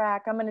on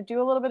track. I'm going to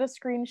do a little bit of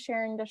screen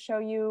sharing to show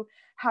you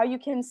how you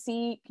can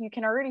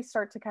already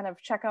start to kind of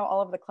check out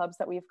all of the clubs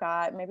that we've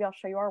got. Maybe I'll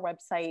show you our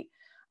website.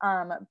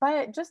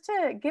 But just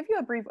to give you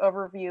a brief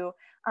overview,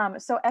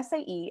 so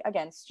SAE,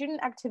 again,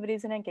 student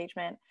activities and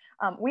engagement,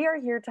 we are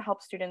here to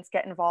help students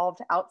get involved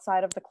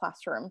outside of the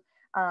classroom.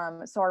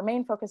 So our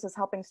main focus is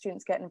helping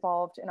students get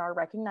involved in our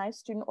recognized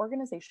student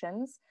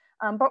organizations.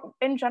 But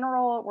in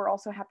general, we're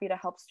also happy to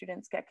help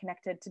students get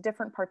connected to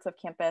different parts of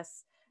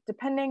campus,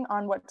 depending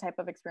on what type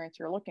of experience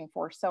you're looking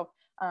for. So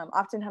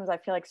oftentimes I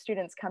feel like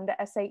students come to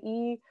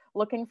SAE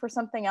looking for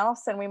something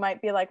else, and we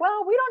might be like,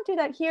 well, we don't do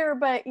that here,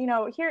 but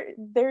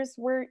there's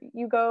where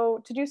you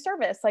go to do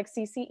service like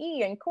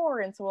CCE and CORE.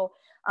 And so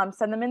we'll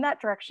send them in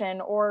that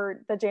direction, or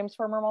the James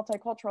Farmer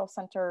Multicultural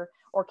Center,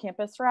 or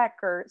Campus Rec,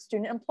 or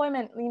student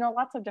employment,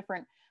 lots of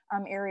different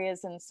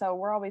areas. And so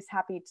we're always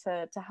happy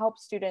to help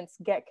students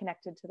get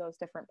connected to those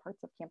different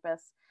parts of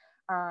campus.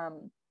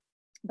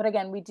 But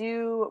again, we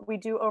do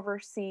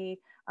oversee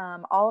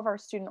all of our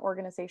student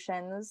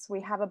organizations.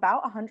 We have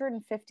about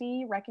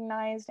 150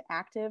 recognized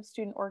active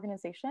student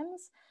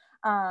organizations.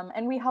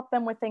 And we help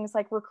them with things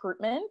like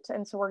recruitment.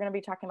 And so we're going to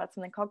be talking about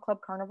something called Club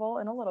Carnival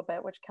in a little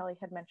bit, which Kelly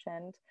had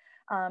mentioned.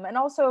 And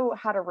also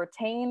how to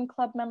retain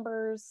club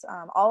members.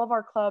 All of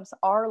our clubs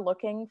are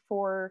looking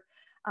for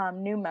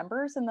new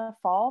members in the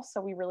fall.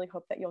 So we really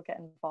hope that you'll get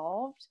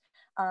involved.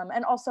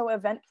 And also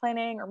event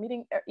planning or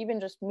meeting, or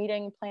even just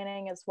meeting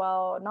planning as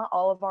well. Not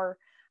all of our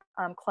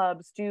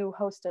clubs do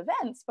host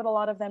events, but a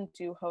lot of them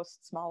do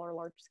host smaller,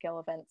 large scale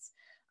events.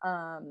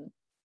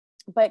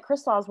 But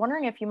Crystal, I was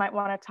wondering if you might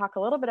want to talk a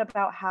little bit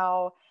about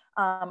how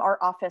our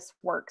office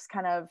works,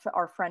 kind of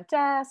our front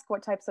desk,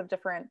 what types of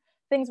different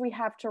things we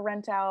have to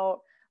rent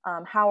out,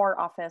 how our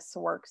office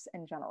works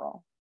in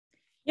general.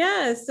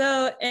 Yeah,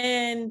 so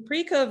in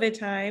pre-COVID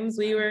times,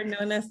 we were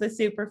known as the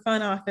super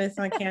fun office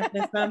on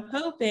campus. So I'm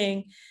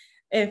hoping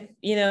if,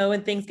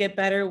 when things get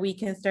better, we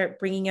can start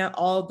bringing out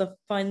all the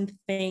fun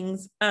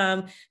things.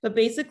 But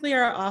basically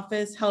our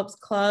office helps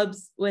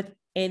clubs with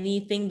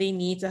anything they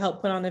need to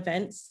help put on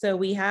events. So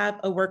we have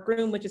a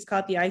workroom, which is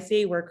called the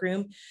ICA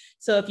workroom.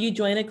 So if you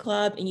join a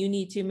club and you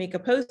need to make a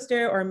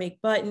poster or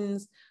make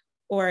buttons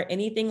or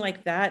anything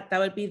like that, that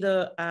would be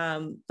the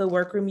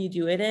workroom you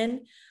do it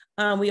in.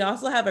 We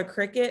also have a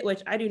Cricut,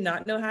 which I do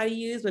not know how to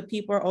use, but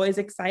people are always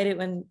excited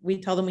when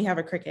we tell them we have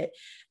a Cricut.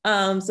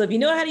 So if you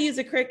know how to use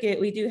a Cricut,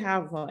 we do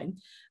have one.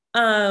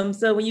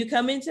 So when you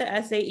come into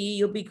SAE,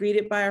 you'll be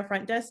greeted by our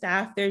front desk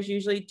staff. There's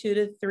usually 2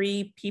 to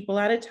 3 people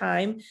at a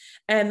time.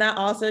 And that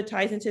also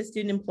ties into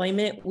student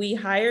employment. We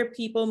hire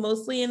people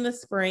mostly in the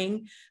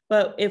spring,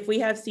 but if we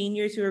have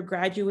seniors who are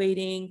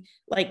graduating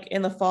like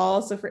in the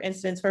fall, so for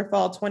instance, for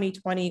fall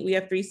 2020, we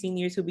have 3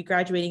 seniors who'll be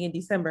graduating in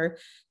December.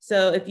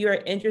 So if you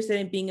are interested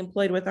in being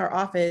employed with our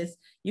office,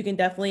 you can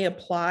definitely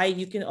apply.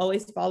 You can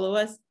always follow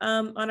us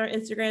on our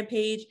Instagram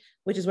page,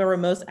 which is where we're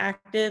most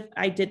active.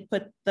 I did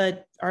put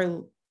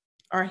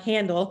our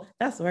handle,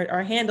 that's the word,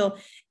 our handle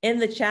in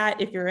the chat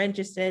if you're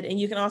interested. And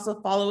you can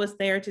also follow us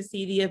there to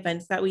see the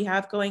events that we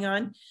have going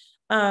on.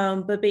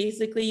 But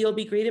basically you'll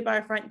be greeted by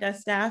our front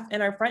desk staff,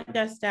 and our front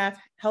desk staff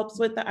helps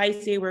with the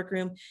ICA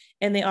workroom.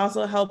 And they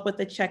also help with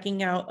the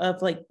checking out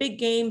of like big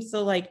games.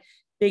 So like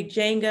big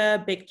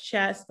Jenga, big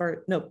chess,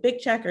 or no, big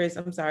checkers,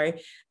 I'm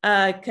sorry,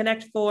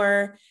 Connect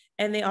Four.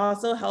 And they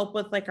also help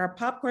with like our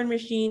popcorn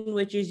machine,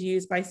 which is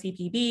used by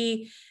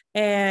CPB.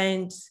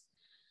 And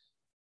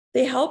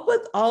they help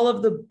with all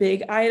of the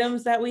big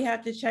items that we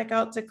have to check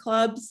out to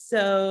clubs.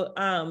 So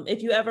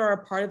if you ever are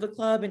a part of a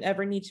club and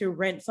ever need to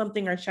rent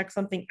something or check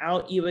something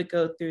out, you would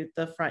go through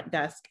the front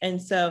desk. And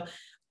so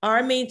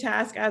our main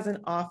task as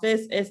an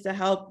office is to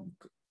help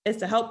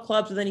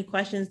clubs with any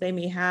questions they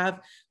may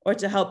have, or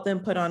to help them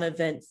put on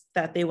events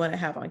that they want to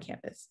have on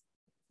campus.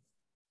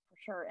 For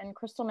sure. And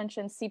Crystal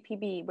mentioned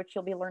CPB, which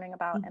you'll be learning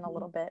about in a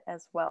little bit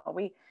as well.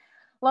 We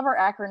love our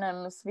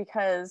acronyms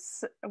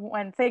because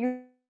when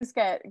things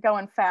get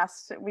going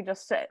fast, we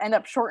just end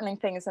up shortening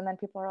things, and then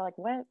people are like,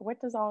 what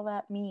does all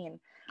that mean?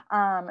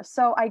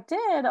 So I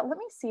did, let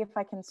me see if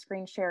I can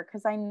screen share,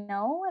 because I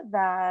know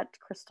that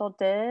Crystal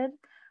did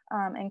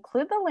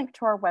include the link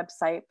to our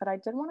website, but I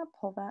did want to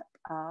pull that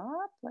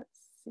up. Let's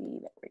see,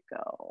 there we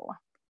go.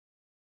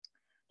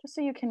 Just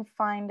so you can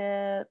find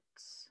it.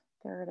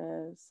 There it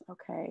is.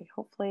 Okay,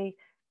 hopefully.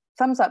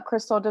 Thumbs up,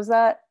 Crystal.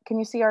 Can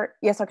you see our,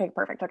 yes, okay,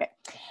 perfect, okay.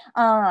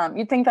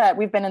 You'd think that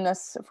we've been in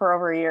this for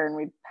over a year and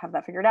we'd have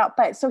that figured out.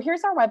 But so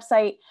here's our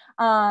website,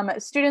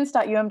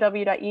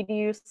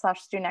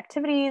 students.umw.edu/student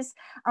activities.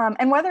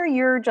 And whether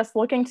you're just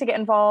looking to get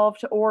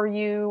involved, or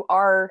you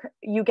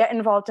get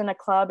involved in a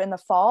club in the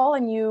fall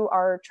and you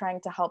are trying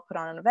to help put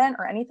on an event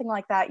or anything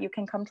like that, you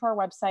can come to our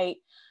website.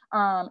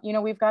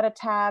 We've got a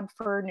tab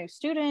for new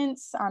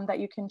students that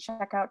you can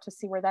check out to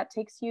see where that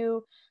takes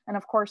you. And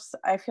of course,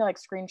 I feel like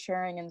screen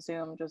sharing in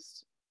Zoom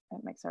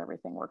it makes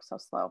everything work so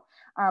slow.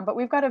 But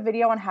we've got a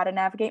video on how to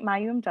navigate My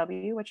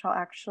UMW, which I'll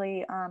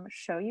actually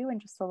show you in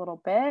just a little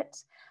bit.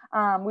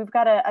 We've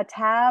got a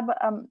tab,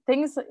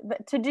 things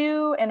to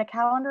do, and a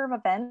calendar of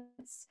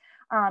events.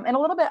 In a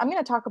little bit, I'm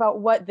going to talk about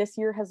what this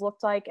year has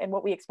looked like and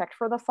what we expect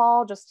for the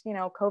fall, just,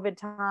 COVID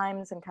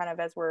times, and kind of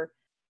as we're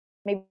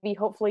maybe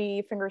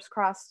hopefully, fingers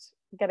crossed,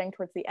 getting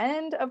towards the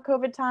end of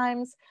COVID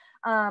times.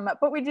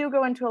 But we do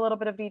go into a little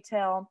bit of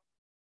detail,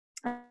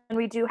 and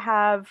we do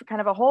have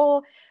kind of a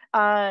whole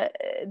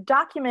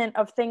document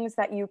of things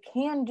that you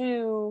can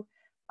do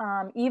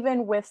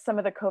even with some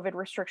of the COVID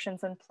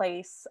restrictions in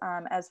place,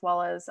 as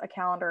well as a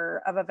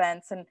calendar of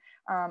events. And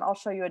I'll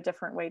show you a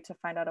different way to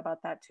find out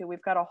about that too.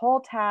 We've got a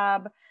whole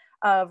tab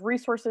of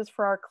resources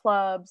for our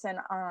clubs, and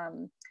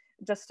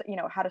just,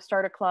 how to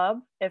start a club.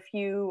 If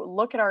you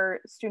look at our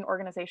student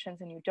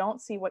organizations and you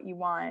don't see what you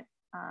want,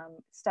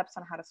 steps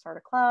on how to start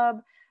a club,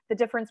 the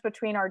difference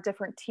between our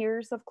different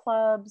tiers of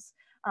clubs,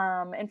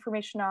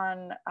 information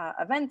on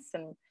events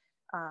and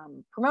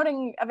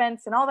promoting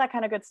events and all that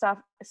kind of good stuff.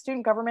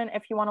 Student government,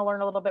 if you want to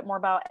learn a little bit more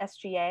about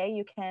SGA,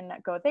 you can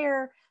go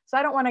there. So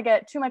I don't want to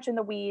get too much in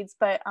the weeds,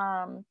 but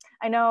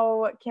I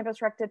know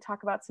Campus Rec did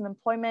talk about some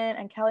employment,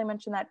 and Kelly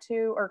mentioned that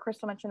too, or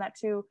Crystal mentioned that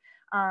too.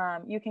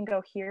 You can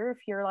go here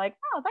if you're like,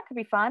 oh, that could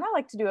be fun. I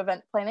like to do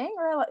event planning,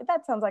 or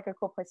that sounds like a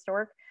cool place to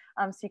work.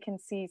 So you can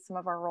see some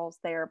of our roles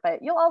there,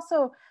 but you'll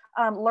also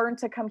learn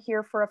to come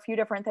here for a few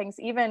different things,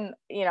 even,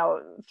 you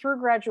know, through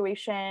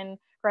graduation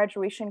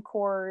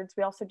cords.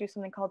 We also do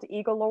something called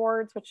Eagle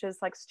Awards, which is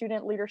like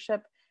student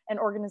leadership and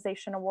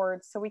organization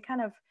awards. So we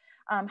kind of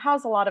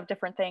house a lot of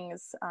different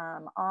things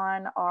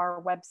on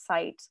our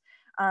website.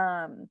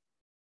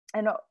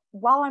 And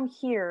while I'm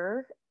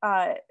here,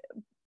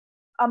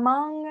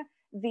 among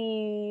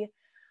the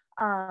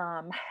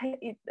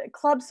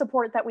club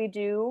support that we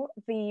do,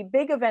 the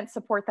big event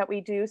support that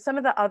we do, some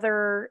of the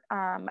other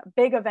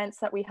big events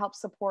that we help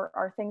support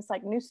are things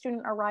like new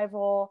student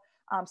arrival,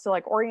 so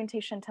like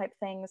orientation type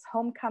things,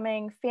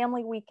 homecoming,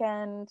 family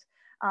weekend,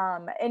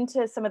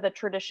 into some of the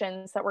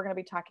traditions that we're going to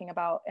be talking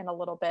about in a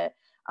little bit.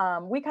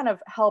 We kind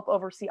of help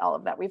oversee all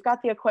of that. We've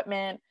got the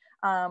equipment.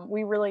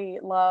 We really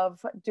love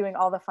doing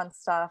all the fun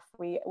stuff.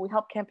 We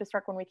help Campus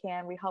Rec when we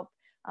can. We help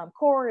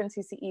core and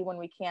CCE when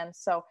we can.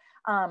 So,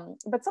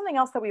 but something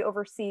else that we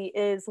oversee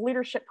is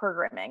leadership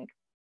programming.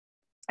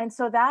 And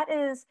so that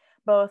is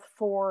both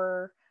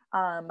for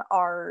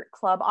our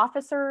club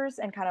officers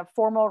and kind of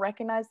formal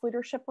recognized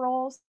leadership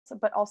roles,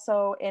 but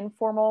also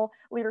informal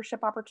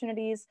leadership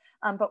opportunities.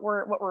 But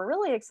what we're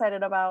really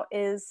excited about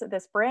is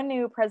this brand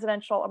new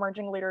Presidential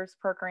Emerging Leaders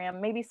Program.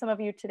 Maybe some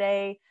of you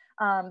today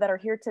that are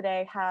here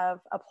today have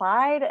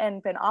applied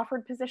and been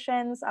offered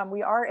positions.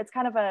 It's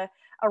kind of a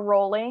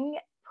rolling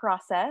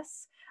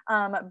process.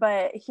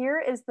 But here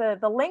is the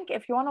link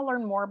if you want to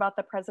learn more about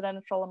the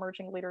Presidential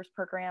Emerging Leaders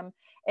Program.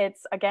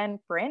 It's, again,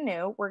 brand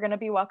new. We're going to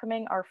be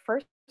welcoming our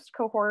first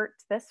cohort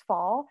this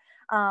fall.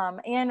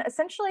 And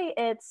essentially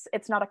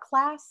it's not a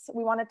class.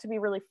 We want it to be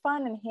really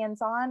fun and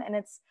hands-on. And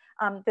it's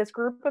this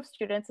group of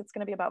students, it's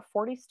going to be about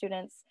 40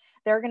 students.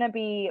 They're going to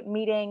be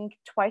meeting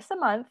twice a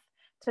month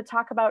to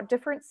talk about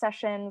different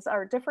sessions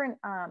or different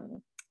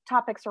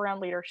topics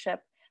around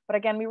leadership. But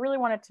again, we really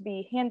want it to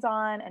be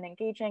hands-on and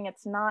engaging.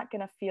 It's not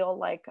going to feel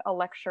like a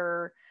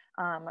lecture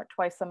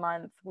twice a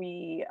month.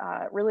 We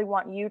really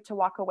want you to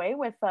walk away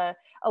with a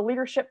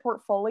leadership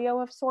portfolio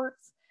of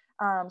sorts,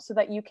 so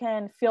that you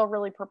can feel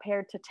really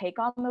prepared to take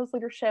on those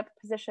leadership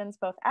positions,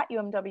 both at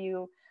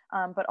UMW,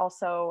 but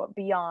also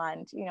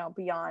beyond,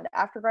 beyond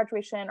after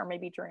graduation or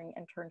maybe during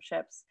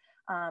internships.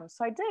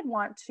 So I did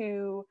want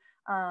to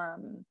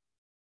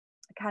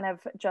kind of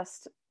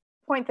just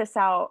point this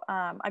out.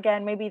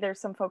 Again, maybe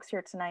there's some folks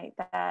here tonight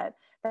that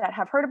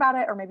have heard about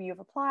it, or maybe you've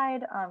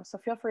applied. So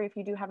feel free, if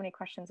you do have any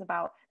questions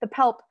about the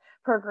PELP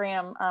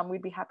program,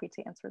 we'd be happy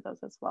to answer those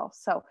as well.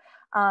 So,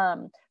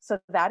 so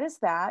that is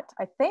that.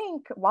 I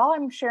think while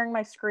I'm sharing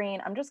my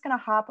screen, I'm just going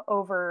to hop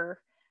over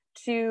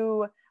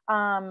to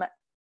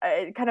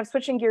kind of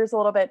switching gears a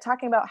little bit,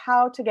 talking about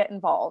how to get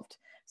involved.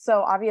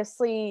 So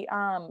obviously,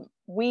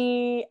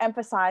 we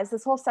emphasize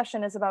this whole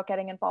session is about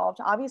getting involved.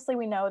 Obviously,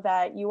 we know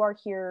that you are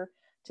here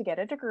to get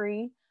a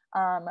degree,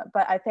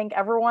 but I think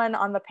everyone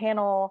on the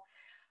panel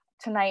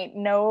tonight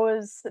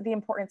knows the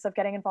importance of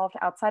getting involved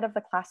outside of the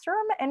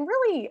classroom. And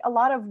really, a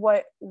lot of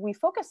what we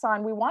focus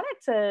on, we want it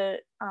to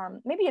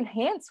maybe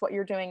enhance what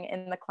you're doing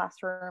in the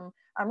classroom,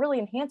 really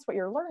enhance what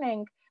you're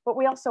learning, but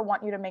we also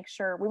want you to make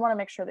sure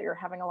that you're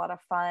having a lot of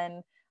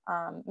fun,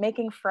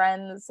 making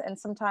friends. And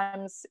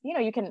sometimes,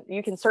 you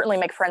can certainly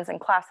make friends in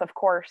class, of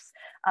course,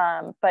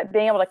 but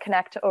being able to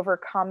connect over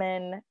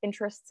common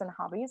interests and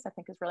hobbies, I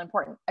think, is really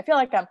important. I feel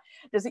like I'm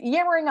just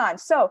yammering on.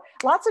 So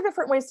lots of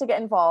different ways to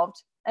get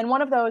involved. And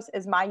one of those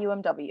is My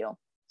UMW.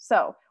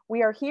 So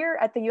we are here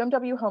at the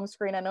UMW home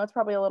screen. I know it's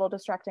probably a little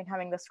distracting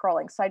having this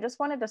scrolling. So I just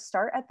wanted to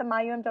start at the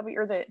My UMW,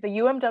 or the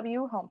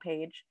UMW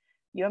homepage,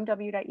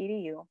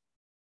 umw.edu.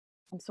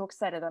 I'm so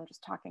excited. I'm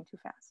just talking too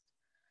fast.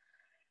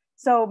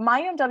 So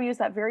My UMW is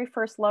that very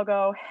first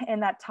logo in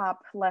that top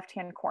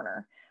left-hand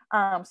corner.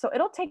 So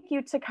it'll take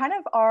you to kind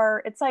of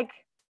it's like,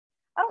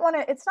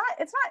 it's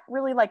not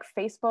really like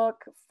Facebook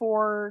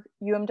for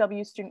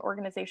UMW student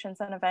organizations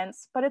and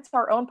events, but it's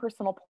our own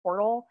personal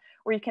portal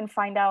where you can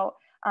find out,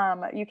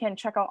 you can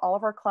check out all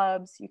of our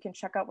clubs, you can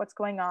check out what's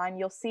going on.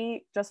 You'll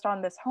see just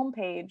on this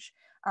homepage,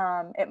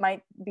 it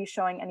might be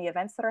showing any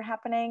events that are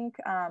happening.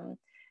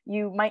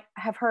 You might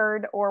have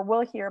heard or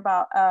will hear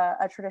about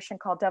a tradition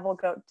called Devil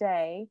Goat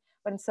Day,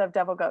 but instead of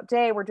Devil Goat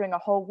Day, we're doing a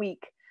whole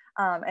week.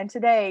 And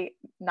today,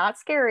 not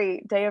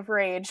scary, Day of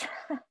Rage.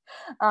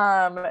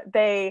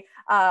 They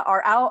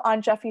are out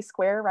on Jeffy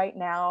Square right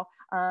now,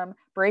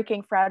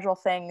 breaking fragile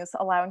things,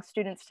 allowing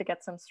students to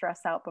get some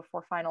stress out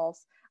before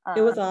finals.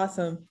 It was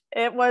awesome.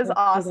 It was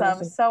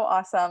awesome. So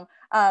awesome.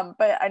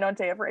 But I know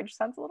Day of Rage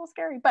sounds a little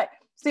scary, but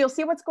so you'll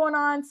see what's going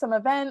on, some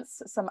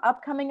events, some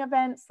upcoming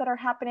events that are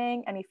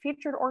happening, any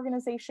featured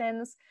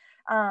organizations.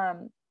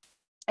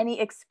 any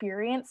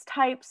experience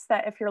types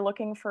that if you're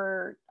looking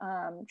for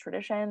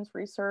traditions,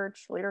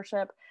 research,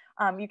 leadership,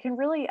 you can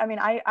really, I mean,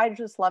 I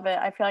just love it.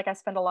 I feel like I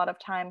spend a lot of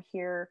time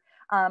here.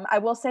 I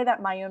will say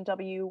that my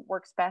UMW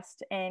works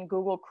best in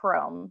Google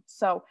Chrome.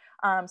 So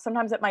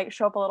sometimes it might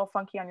show up a little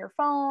funky on your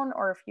phone,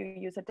 or if you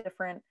use a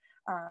different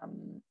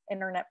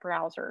internet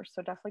browser.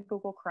 So definitely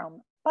Google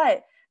Chrome.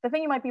 But the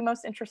thing you might be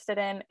most interested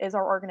in is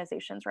our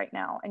organizations right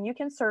now. And you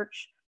can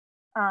search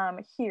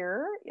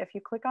here, if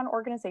you click on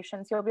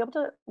organizations, you'll be able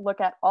to look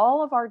at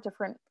all of our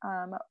different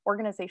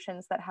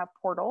organizations that have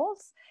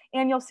portals.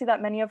 And you'll see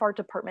that many of our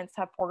departments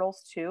have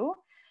portals too.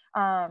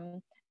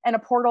 And a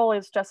portal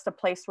is just a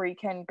place where you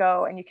can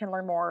go and you can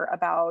learn more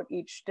about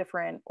each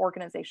different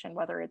organization,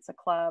 whether it's a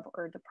club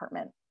or a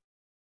department.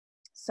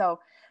 So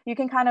you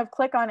can kind of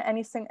click on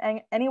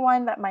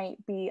anyone that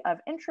might be of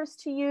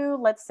interest to you.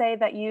 Let's say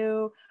that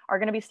you are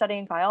going to be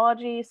studying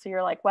biology. So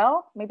you're like,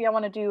 well, maybe I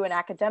want to do an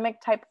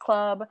academic type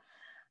club.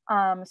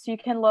 So you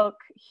can look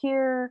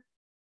here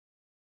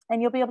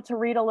and you'll be able to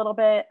read a little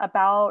bit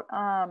about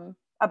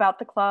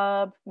the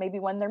club, maybe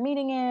when their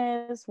meeting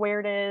is, where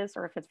it is,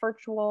 or if it's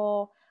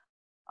virtual,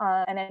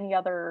 and any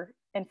other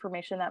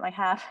information that might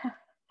have.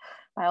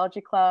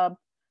 Biology club,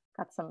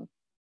 got some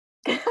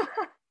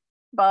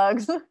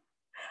bugs.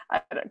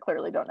 I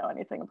clearly don't know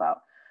anything about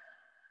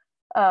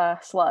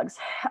slugs.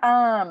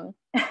 But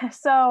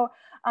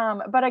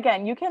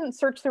again, you can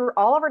search through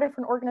all of our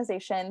different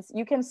organizations.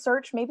 You can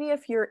search, maybe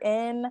if you're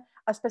in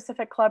a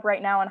specific club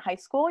right now in high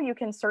school, you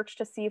can search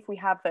to see if we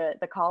have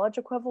the college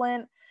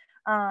equivalent.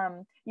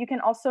 You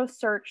can also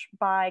search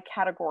by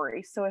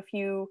category. So if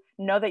you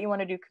know that you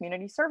want to do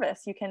community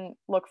service, you can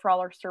look for all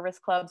our service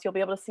clubs. You'll be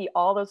able to see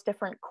all those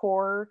different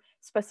core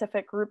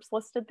specific groups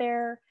listed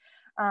there.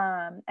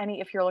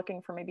 If you're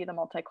looking for maybe the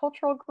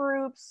multicultural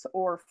groups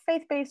or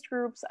faith-based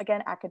groups,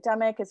 again,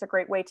 academic is a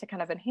great way to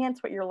kind of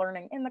enhance what you're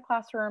learning in the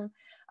classroom.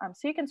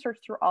 So you can search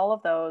through all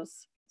of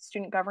those.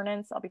 Student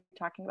governance, I'll be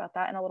talking about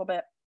that in a little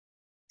bit.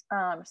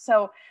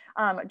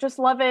 Just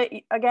love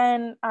it.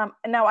 Again,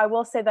 now I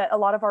will say that a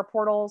lot of our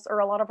portals or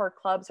a lot of our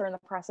clubs are in the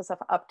process of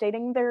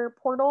updating their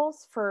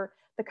portals for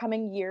the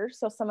coming year.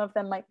 So some of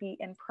them might be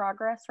in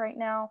progress right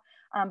now,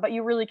 but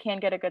you really can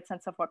get a good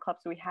sense of what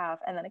clubs we have.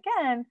 And then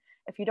again,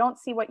 if you don't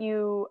see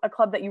a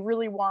club that you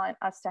really want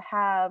us to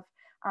have,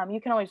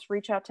 you can always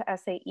reach out to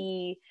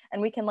SAE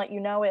and we can let you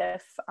know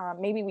if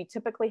maybe we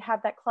typically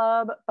have that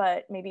club,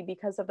 but maybe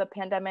because of the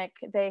pandemic,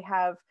 they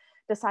have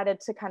decided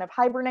to kind of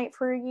hibernate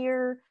for a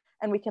year.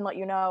 And we can let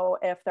you know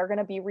if they're going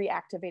to be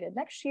reactivated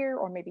next year,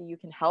 or maybe you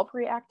can help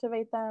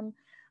reactivate them.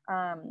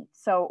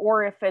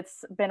 Or if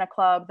it's been a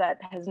club that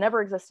has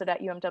never existed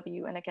at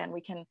UMW, and again,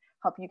 we can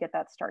help you get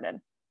that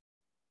started.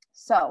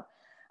 So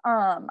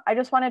I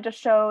just wanted to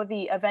show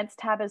the events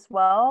tab as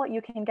well.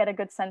 You can get a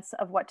good sense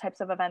of what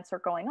types of events are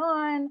going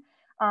on.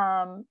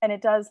 And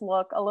it does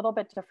look a little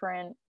bit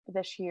different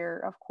this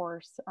year, of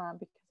course,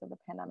 because of the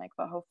pandemic,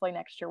 but hopefully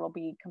next year we'll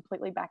be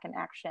completely back in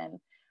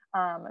action.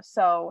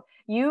 So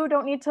you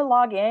don't need to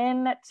log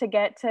in to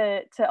get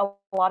to a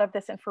lot of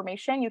this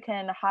information. You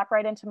can hop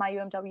right into my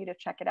UMW to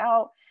check it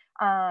out.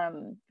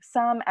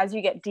 As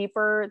you get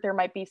deeper, there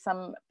might be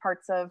some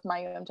parts of my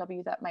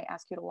UMW that might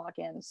ask you to log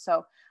in.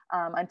 So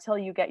until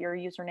you get your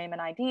username and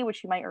ID,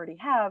 which you might already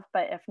have,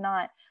 but if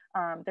not,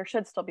 there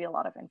should still be a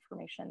lot of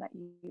information that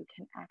you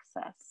can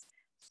access.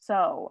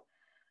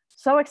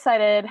 So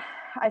excited.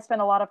 I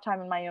spend a lot of time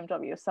in my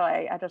UMW, so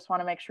I just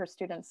want to make sure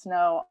students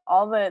know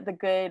all the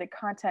good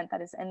content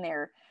that is in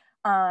there.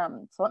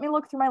 So let me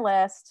look through my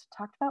list.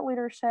 Talked about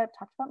leadership,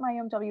 talked about my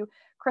UMW.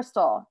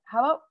 Crystal, how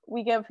about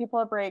we give people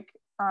a break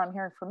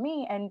hearing from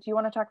me, and do you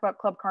want to talk about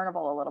Club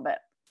Carnival a little bit?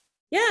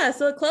 Yeah,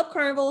 so Club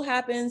Carnival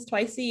happens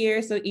twice a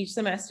year, so each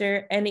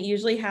semester, and it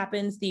usually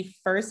happens the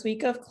first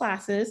week of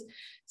classes.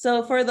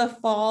 So for the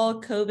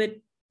fall, COVID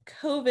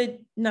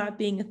not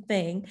being a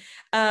thing,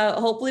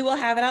 hopefully we'll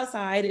have it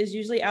outside. It's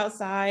usually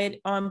outside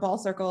on Ball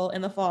Circle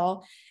in the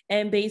fall.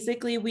 And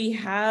basically we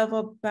have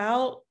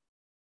about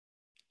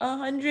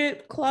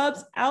 100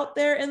 clubs out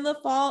there in the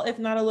fall, if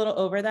not a little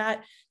over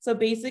that. So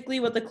basically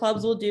what the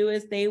clubs will do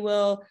is they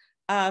will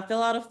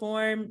fill out a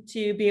form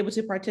to be able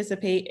to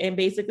participate, and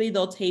basically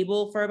they'll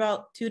table for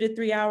about 2 to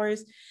 3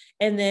 hours.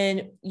 And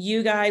then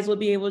you guys will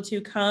be able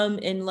to come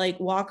and like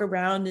walk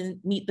around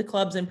and meet the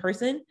clubs in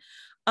person.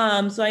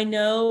 So I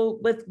know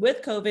with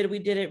COVID, we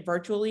did it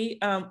virtually,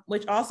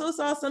 which also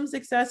saw some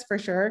success for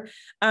sure.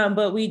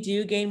 But we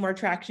do gain more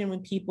traction when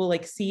people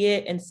like see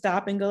it and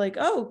stop and go like,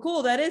 oh,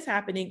 cool, that is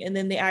happening. And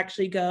then they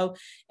actually go.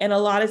 And a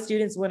lot of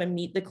students want to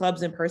meet the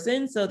clubs in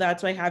person. So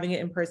that's why having it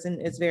in person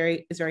is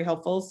very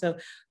helpful. So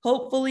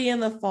hopefully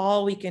in the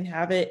fall, we can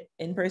have it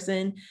in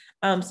person,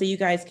 so you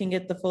guys can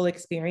get the full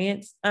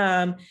experience.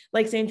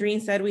 Like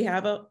Sandrine said, we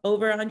have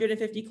over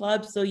 150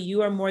 clubs. So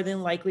you are more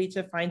than likely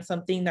to find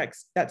something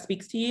that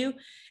speaks to you.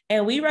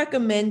 And we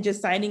recommend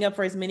just signing up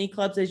for as many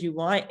clubs as you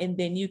want, and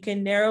then you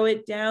can narrow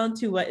it down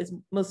to what is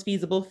most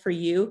feasible for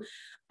you.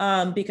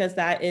 because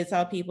that is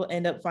how people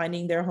end up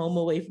finding their home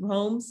away from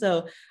home.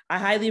 So I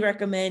highly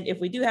recommend, if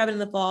we do have it in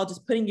the fall,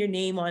 just putting your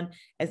name on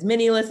as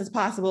many lists as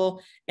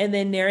possible, and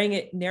then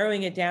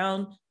narrowing it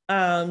down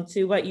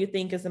to what you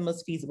think is the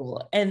most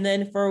feasible. And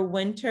then for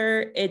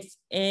winter, it's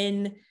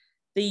in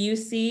the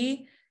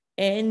UC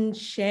and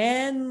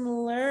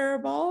Chandler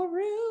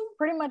Ballroom.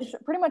 Pretty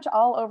much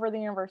all over the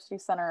University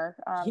Center,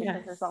 Yes.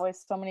 because there's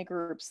always so many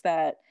groups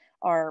that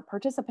are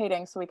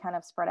participating, so we kind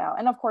of spread out.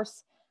 And of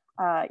course,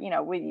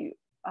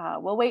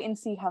 we'll wait and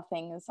see how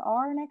things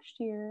are next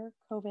year,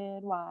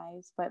 COVID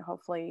wise, but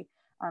hopefully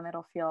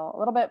it'll feel a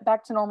little bit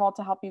back to normal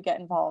to help you get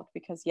involved,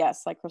 because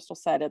yes, like Crystal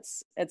said,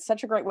 it's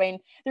such a great way. And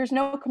there's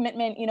no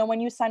commitment, when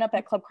you sign up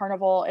at Club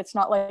Carnival, it's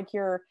not like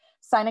you're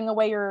signing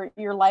away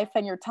your life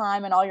and your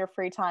time and all your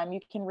free time. You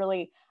can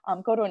really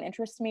go to an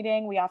interest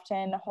meeting. We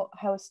often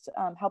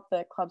help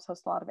the clubs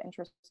host a lot of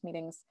interest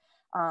meetings.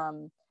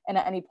 And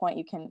at any point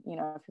you can, if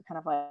you're kind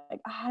of like,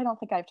 I don't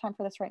think I have time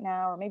for this right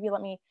now, or maybe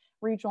let me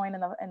rejoin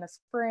in the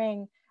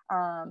spring.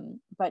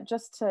 But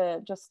just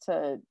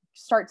to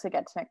start to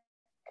get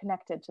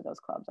connected to those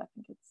clubs, I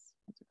think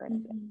it's a great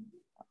idea.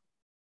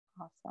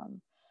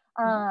 Awesome.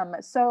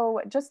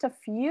 So just a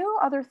few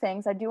other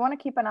things. I do want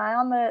to keep an eye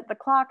on the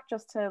clock,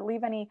 just to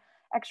leave any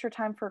extra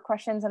time for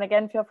questions. And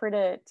again, feel free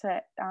to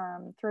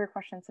throw your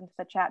questions into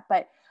the chat.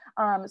 But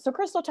so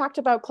Crystal talked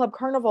about Club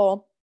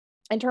Carnival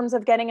in terms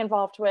of getting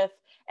involved with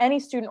any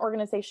student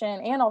organization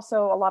and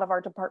also a lot of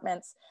our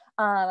departments.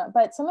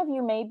 But some of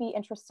you may be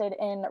interested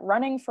in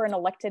running for an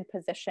elected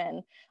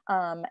position.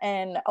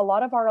 And a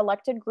lot of our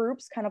elected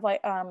groups, kind of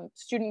like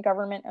Student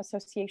Government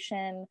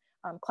Association,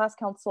 Class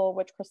Council,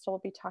 which Crystal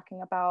will be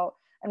talking about.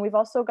 And we've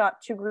also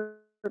got two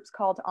groups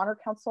called Honor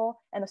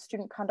Council and the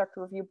Student Conduct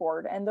Review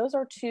Board. And those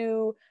are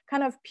two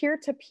kind of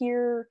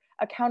peer-to-peer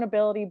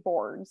accountability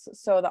boards.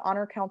 So the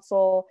Honor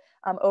Council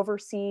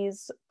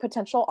oversees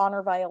potential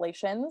honor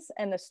violations,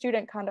 and the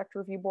Student Conduct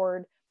Review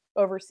Board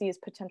oversees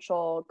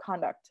potential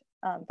conduct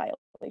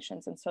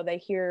violations. And so they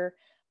hear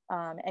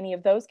any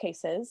of those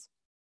cases.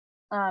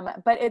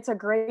 But it's a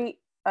great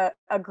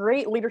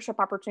leadership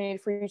opportunity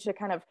for you to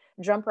kind of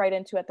jump right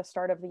into at the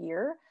start of the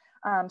year.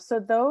 So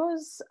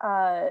those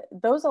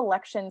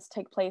elections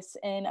take place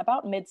in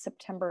about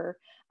mid-September,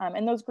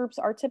 and those groups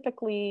are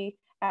typically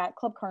at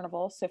Club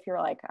Carnival. So if you're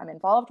like, I'm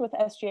involved with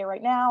SGA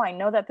right now, I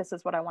know that this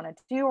is what I want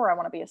to do, or I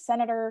want to be a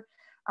senator,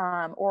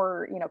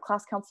 or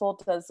Class Council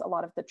does a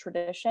lot of the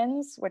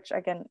traditions, which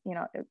again,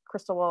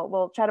 Crystal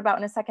will chat about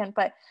in a second,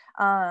 but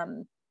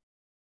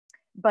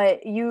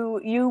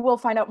you will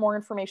find out more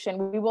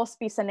information. We will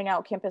be sending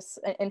out campus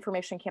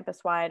information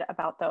campus-wide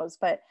about those,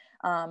 but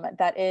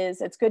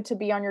it's good to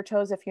be on your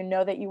toes. If you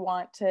know that you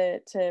want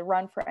to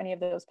run for any of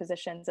those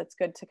positions, it's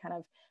good to kind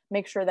of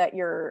make sure that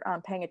you're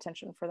paying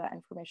attention for that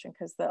information,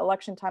 because the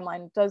election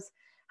timeline does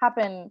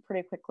happen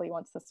pretty quickly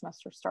once the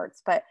semester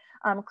starts. But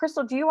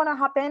Crystal, do you want to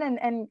hop in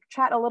and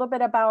chat a little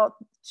bit about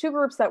two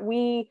groups that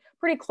we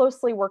pretty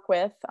closely work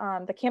with,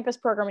 the Campus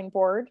Programming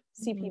Board,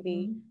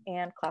 CPB,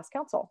 and Class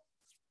Council?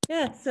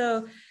 Yeah,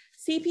 so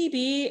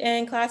CPB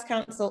and Class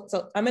Council,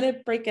 so I'm going to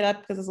break it up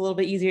because it's a little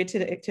bit easier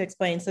to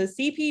explain. So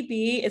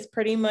CPB is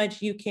pretty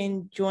much, you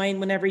can join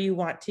whenever you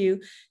want to.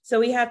 So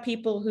we have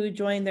people who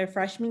join their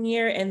freshman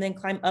year and then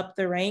climb up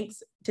the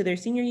ranks to their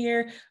senior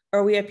year,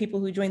 or we have people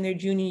who join their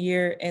junior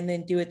year and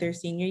then do it their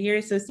senior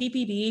year. So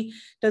CPB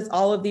does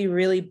all of the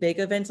really big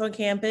events on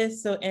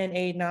campus. So in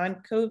a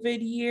non-COVID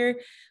year,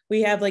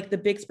 we have like the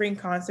Big Spring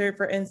concert,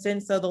 for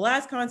instance. So the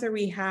last concert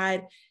we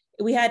had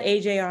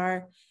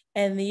AJR.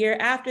 And the year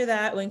after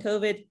that, when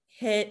COVID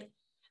hit,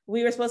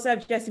 we were supposed to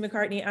have Jesse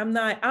McCartney. I'm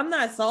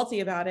not salty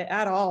about it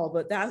at all,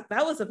 but that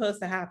was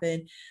supposed to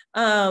happen.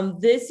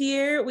 This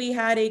year we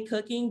had a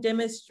cooking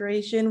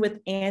demonstration with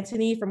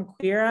Anthony from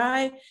Queer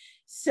Eye.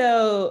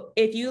 So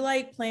if you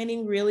like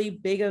planning really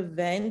big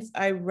events,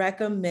 I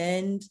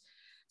recommend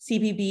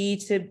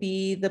CPB to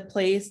be the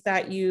place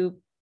that you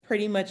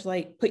pretty much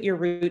like put your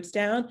roots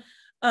down.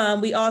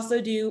 We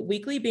also do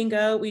weekly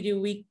bingo. We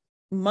do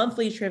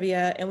monthly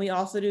trivia, and we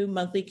also do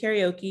monthly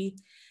karaoke.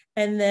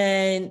 And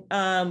then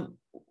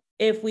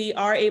if we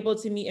are able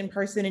to meet in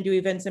person and do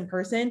events in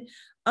person,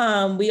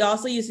 we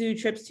also used to do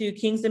trips to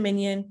King's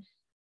Dominion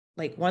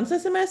like once a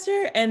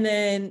semester. And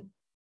then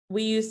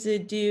we used to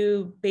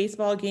do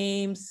baseball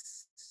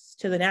games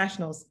to the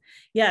Nationals.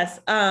 Yes.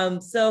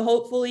 So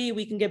hopefully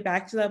we can get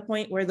back to that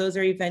point where those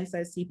are events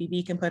that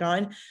CPB can put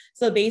on.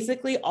 So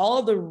basically all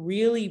of the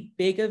really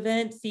big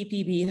events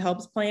CPB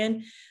helps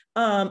plan.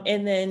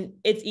 And then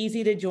it's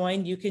easy to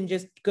join. You can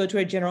just go to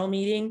a general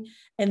meeting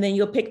and then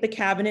you'll pick the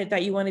cabinet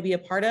that you want to be a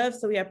part of.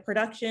 So we have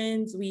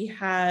productions, we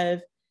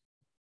have,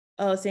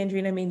 oh,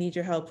 Sandrine, I may need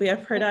your help. We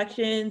have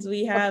productions,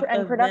 we have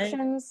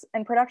productions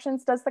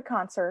does the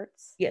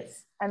concerts.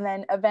 Yes. And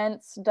then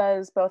events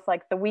does both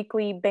like the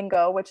weekly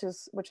bingo, which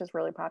is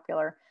really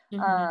popular,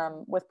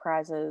 with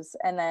prizes,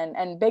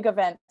 and big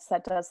events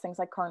that does things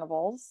like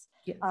carnivals.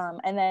 Yes.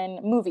 And then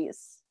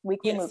movies.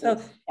 Weekly movies.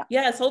 So,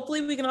 yes,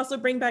 hopefully we can also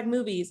bring back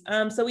movies.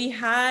 So we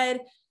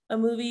had a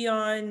movie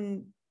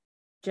on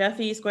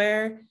Jeffy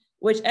Square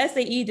which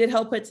SAE did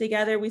help put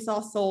together. We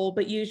saw Soul,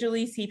 but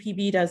usually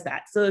CPB does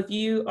that. So if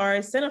you are a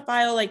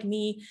cinephile like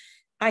me,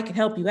 I can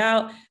help you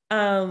out.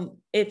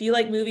 If you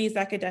like movies,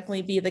 that could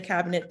definitely be the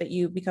cabinet that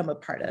you become a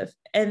part of.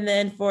 And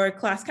then for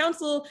class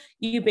council,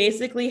 you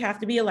basically have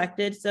to be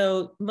elected.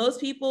 So most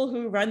people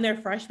who run their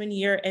freshman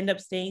year end up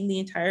staying the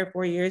entire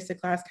 4 years to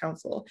class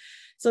council.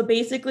 So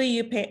basically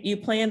you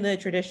plan the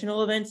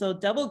traditional event. So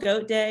Double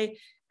Goat Day,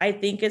 I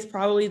think, is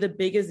probably the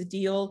biggest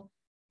deal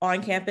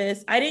on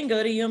campus. I didn't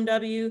go to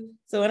UMW,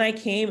 so when I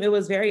came, it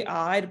was very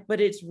odd, but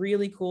it's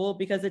really cool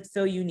because it's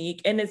so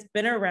unique and it's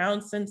been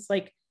around since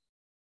like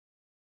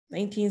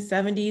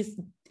 1970s.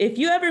 If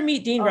you ever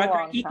meet Dean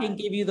Rucker, he can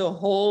give you the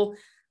whole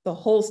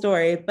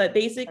story. But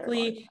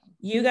basically,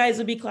 you guys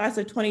would be class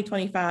of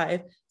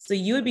 2025, so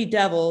you would be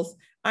devils.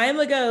 I'm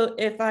a goat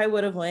if I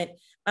would have went.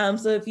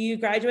 So if you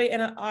graduate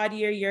in an odd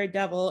year, you're a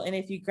devil, and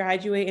if you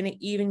graduate in an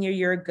even year,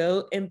 you're a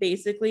goat. And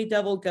basically,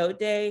 Double Goat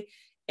Day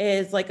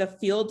is like a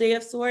field day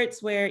of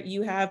sorts where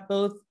you have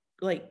both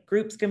like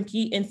groups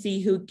compete and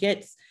see who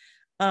gets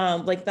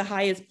like the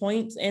highest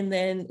points, and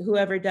then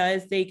whoever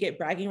does, they get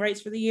bragging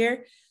rights for the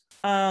year.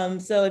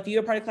 So if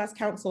you're part of class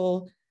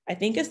council, I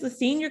think it's the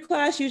senior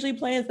class usually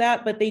plans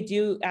that, but they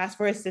do ask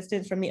for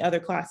assistance from the other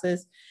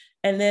classes.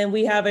 And then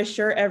we have a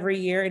shirt every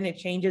year and it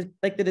changes,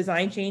 like the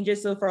design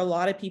changes. So for a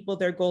lot of people,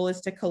 their goal is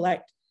to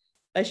collect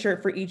a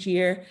shirt for each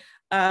year,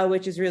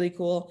 which is really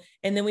cool.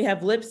 And then we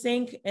have lip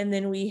sync, and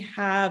then we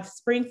have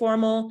spring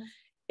formal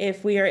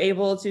if we are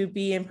able to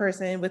be in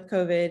person with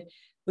COVID.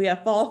 We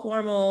have fall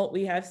formal,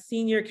 we have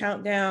senior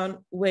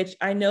countdown, which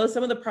I know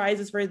some of the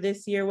prizes for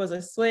this year was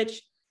a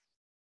Switch,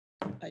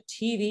 a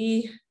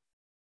TV,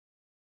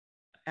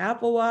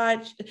 Apple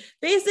Watch.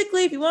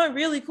 Basically, if you want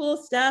really cool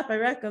stuff, I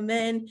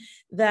recommend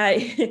that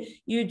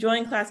you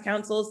join class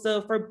council.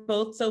 So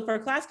for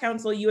class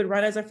council, you would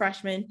run as a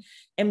freshman.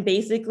 And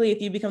basically,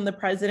 if you become the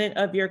president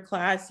of your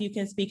class, you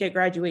can speak at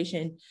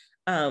graduation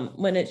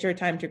when it's your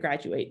time to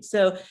graduate.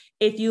 So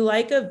if you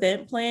like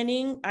event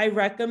planning, I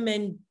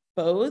recommend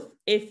both.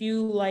 If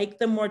you like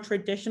the more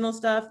traditional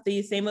stuff,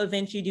 the same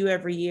events you do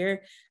every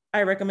year,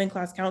 I recommend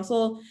class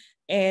council.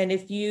 And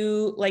if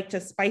you like to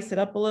spice it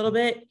up a little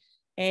bit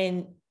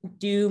and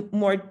do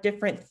more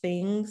different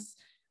things,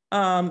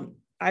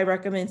 I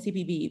recommend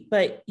CPB.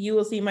 But you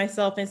will see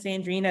myself and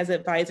Sandrine as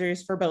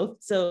advisors for both.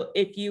 So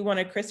if you want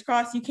to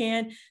crisscross, you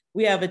can.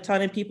 We have a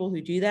ton of people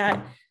who do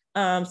that.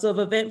 So if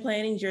event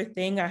planning is your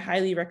thing, I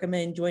highly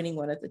recommend joining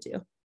one of the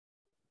two.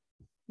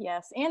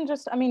 Yes, and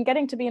just, I mean,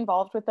 getting to be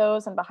involved with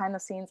those and behind the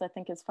scenes, I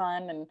think is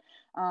fun.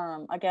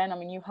 And again, I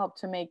mean, you help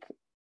to make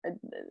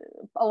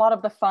a lot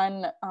of the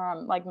fun,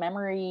 like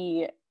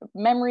memory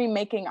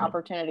making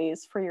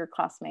opportunities for your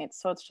classmates.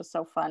 So it's just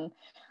so fun.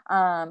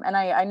 And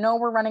I know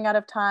we're running out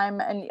of time,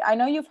 and I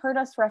know you've heard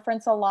us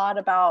reference a lot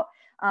about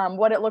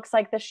what it looks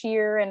like this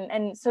year.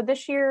 And so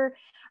this year,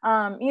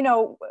 you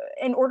know,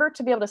 in order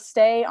to be able to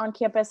stay on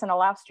campus and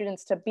allow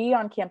students to be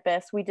on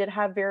campus, we did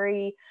have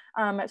very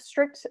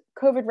strict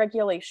COVID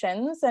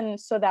regulations. And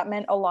so that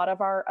meant a lot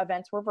of our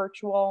events were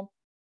virtual,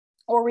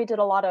 or we did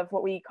a lot of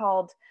what we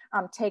called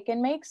take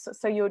and makes.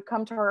 So you would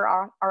come to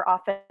our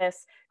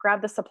office,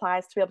 grab the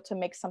supplies to be able to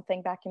make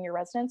something back in your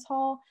residence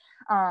hall,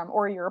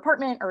 or your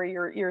apartment, or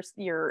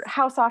your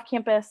house off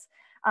campus.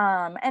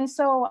 And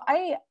so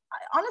I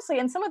honestly,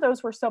 and some of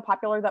those were so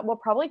popular that we'll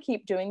probably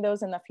keep doing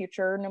those in the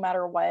future, no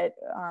matter what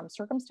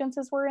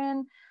circumstances we're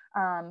in.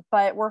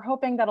 But we're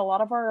hoping that a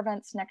lot of our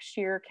events next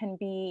year can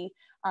be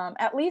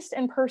at least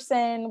in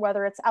person,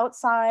 whether it's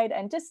outside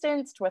and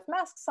distanced with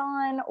masks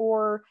on,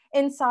 or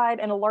inside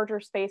in a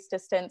larger space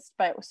distanced.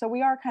 But so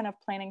we are kind of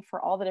planning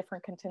for all the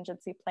different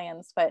contingency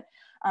plans. But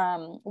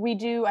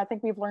I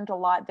think we've learned a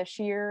lot this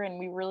year, and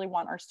we really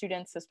want our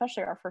students,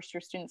 especially our first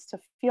year students, to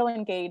feel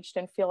engaged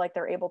and feel like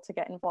they're able to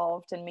get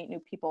involved and meet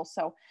new people.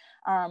 So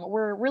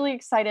we're really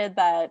excited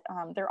that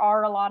there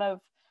are a lot of,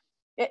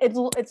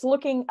 it's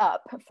looking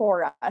up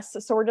for us.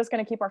 So we're just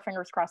going to keep our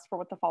fingers crossed for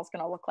what the fall's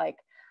going to look like.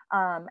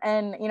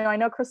 And, you know, I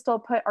know Crystal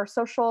put our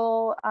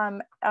social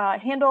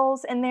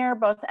handles in there,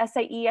 both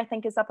SAE, I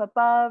think, is up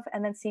above,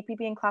 and then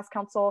CPB and class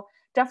council.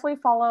 Definitely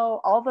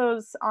follow all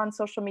those on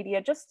social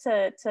media just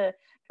to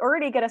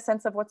already get a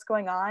sense of what's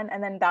going on.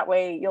 And then that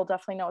way you'll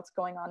definitely know what's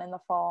going on in the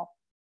fall.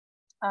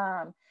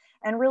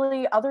 And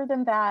really, other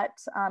than that,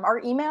 our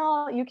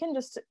email, you can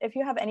just, if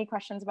you have any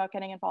questions about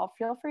getting involved,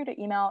 feel free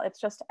to email.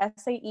 It's just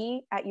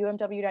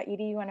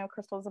sae@umw.edu. I know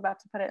Crystal's about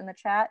to put it in the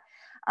chat.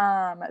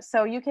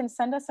 So you can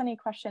send us any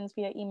questions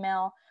via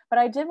email. But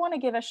I did want to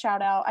give a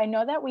shout out. I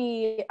know that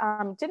we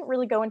didn't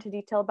really go into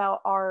detail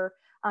about our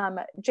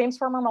James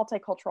Farmer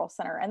Multicultural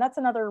Center. And that's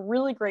another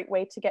really great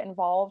way to get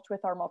involved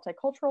with our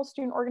multicultural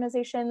student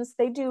organizations.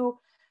 They do,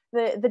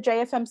 the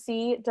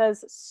JFMC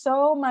does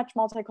so much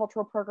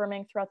multicultural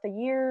programming throughout the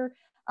year.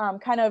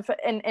 kind of,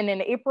 and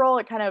in April,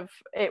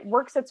 it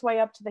works its way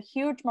up to the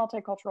huge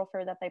multicultural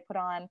fair that they put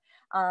on.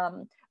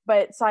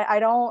 But so I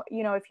don't,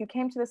 if you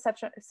came to this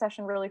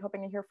session really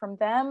hoping to hear from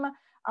them,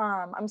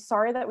 I'm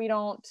sorry that we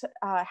don't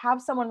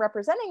have someone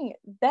representing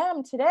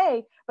them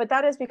today, but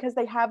that is because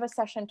they have a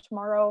session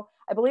tomorrow.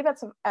 I believe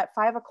it's at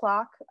 5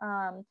 o'clock.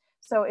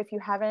 So if you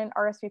haven't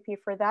RSVP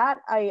for that,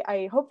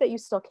 I hope that you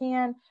still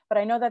can, but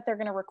I know that they're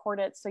going to record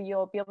it, so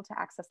you'll be able to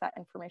access that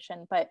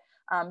information. But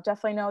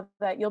definitely know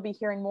that you'll be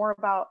hearing more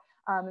about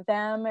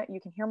them. You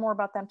can hear more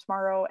about them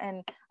tomorrow,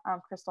 and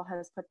Crystal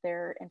has put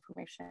their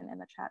information in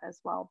the chat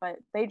as well. But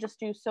they just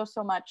do so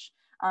much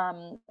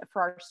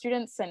for our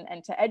students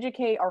and to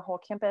educate our whole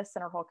campus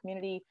and our whole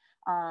community.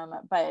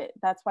 But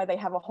that's why they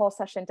have a whole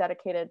session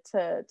dedicated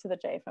to the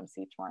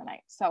JFMC tomorrow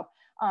night. So,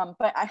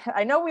 but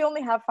I know we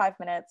only have 5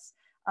 minutes.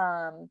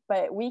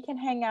 But we can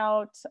hang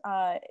out.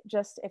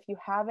 Just if you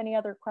have any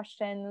other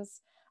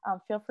questions,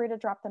 feel free to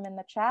drop them in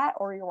the chat,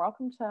 or you're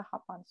welcome to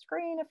hop on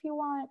screen if you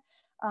want.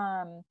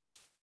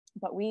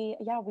 But we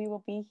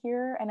will be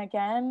here. And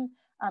again,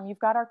 you've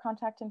got our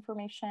contact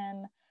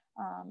information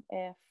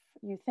if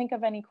you think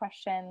of any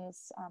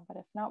questions. But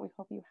if not, we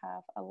hope you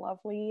have a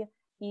lovely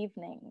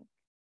evening.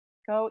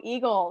 Go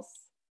Eagles.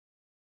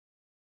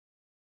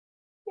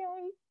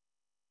 Yay.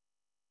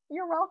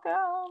 You're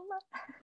welcome.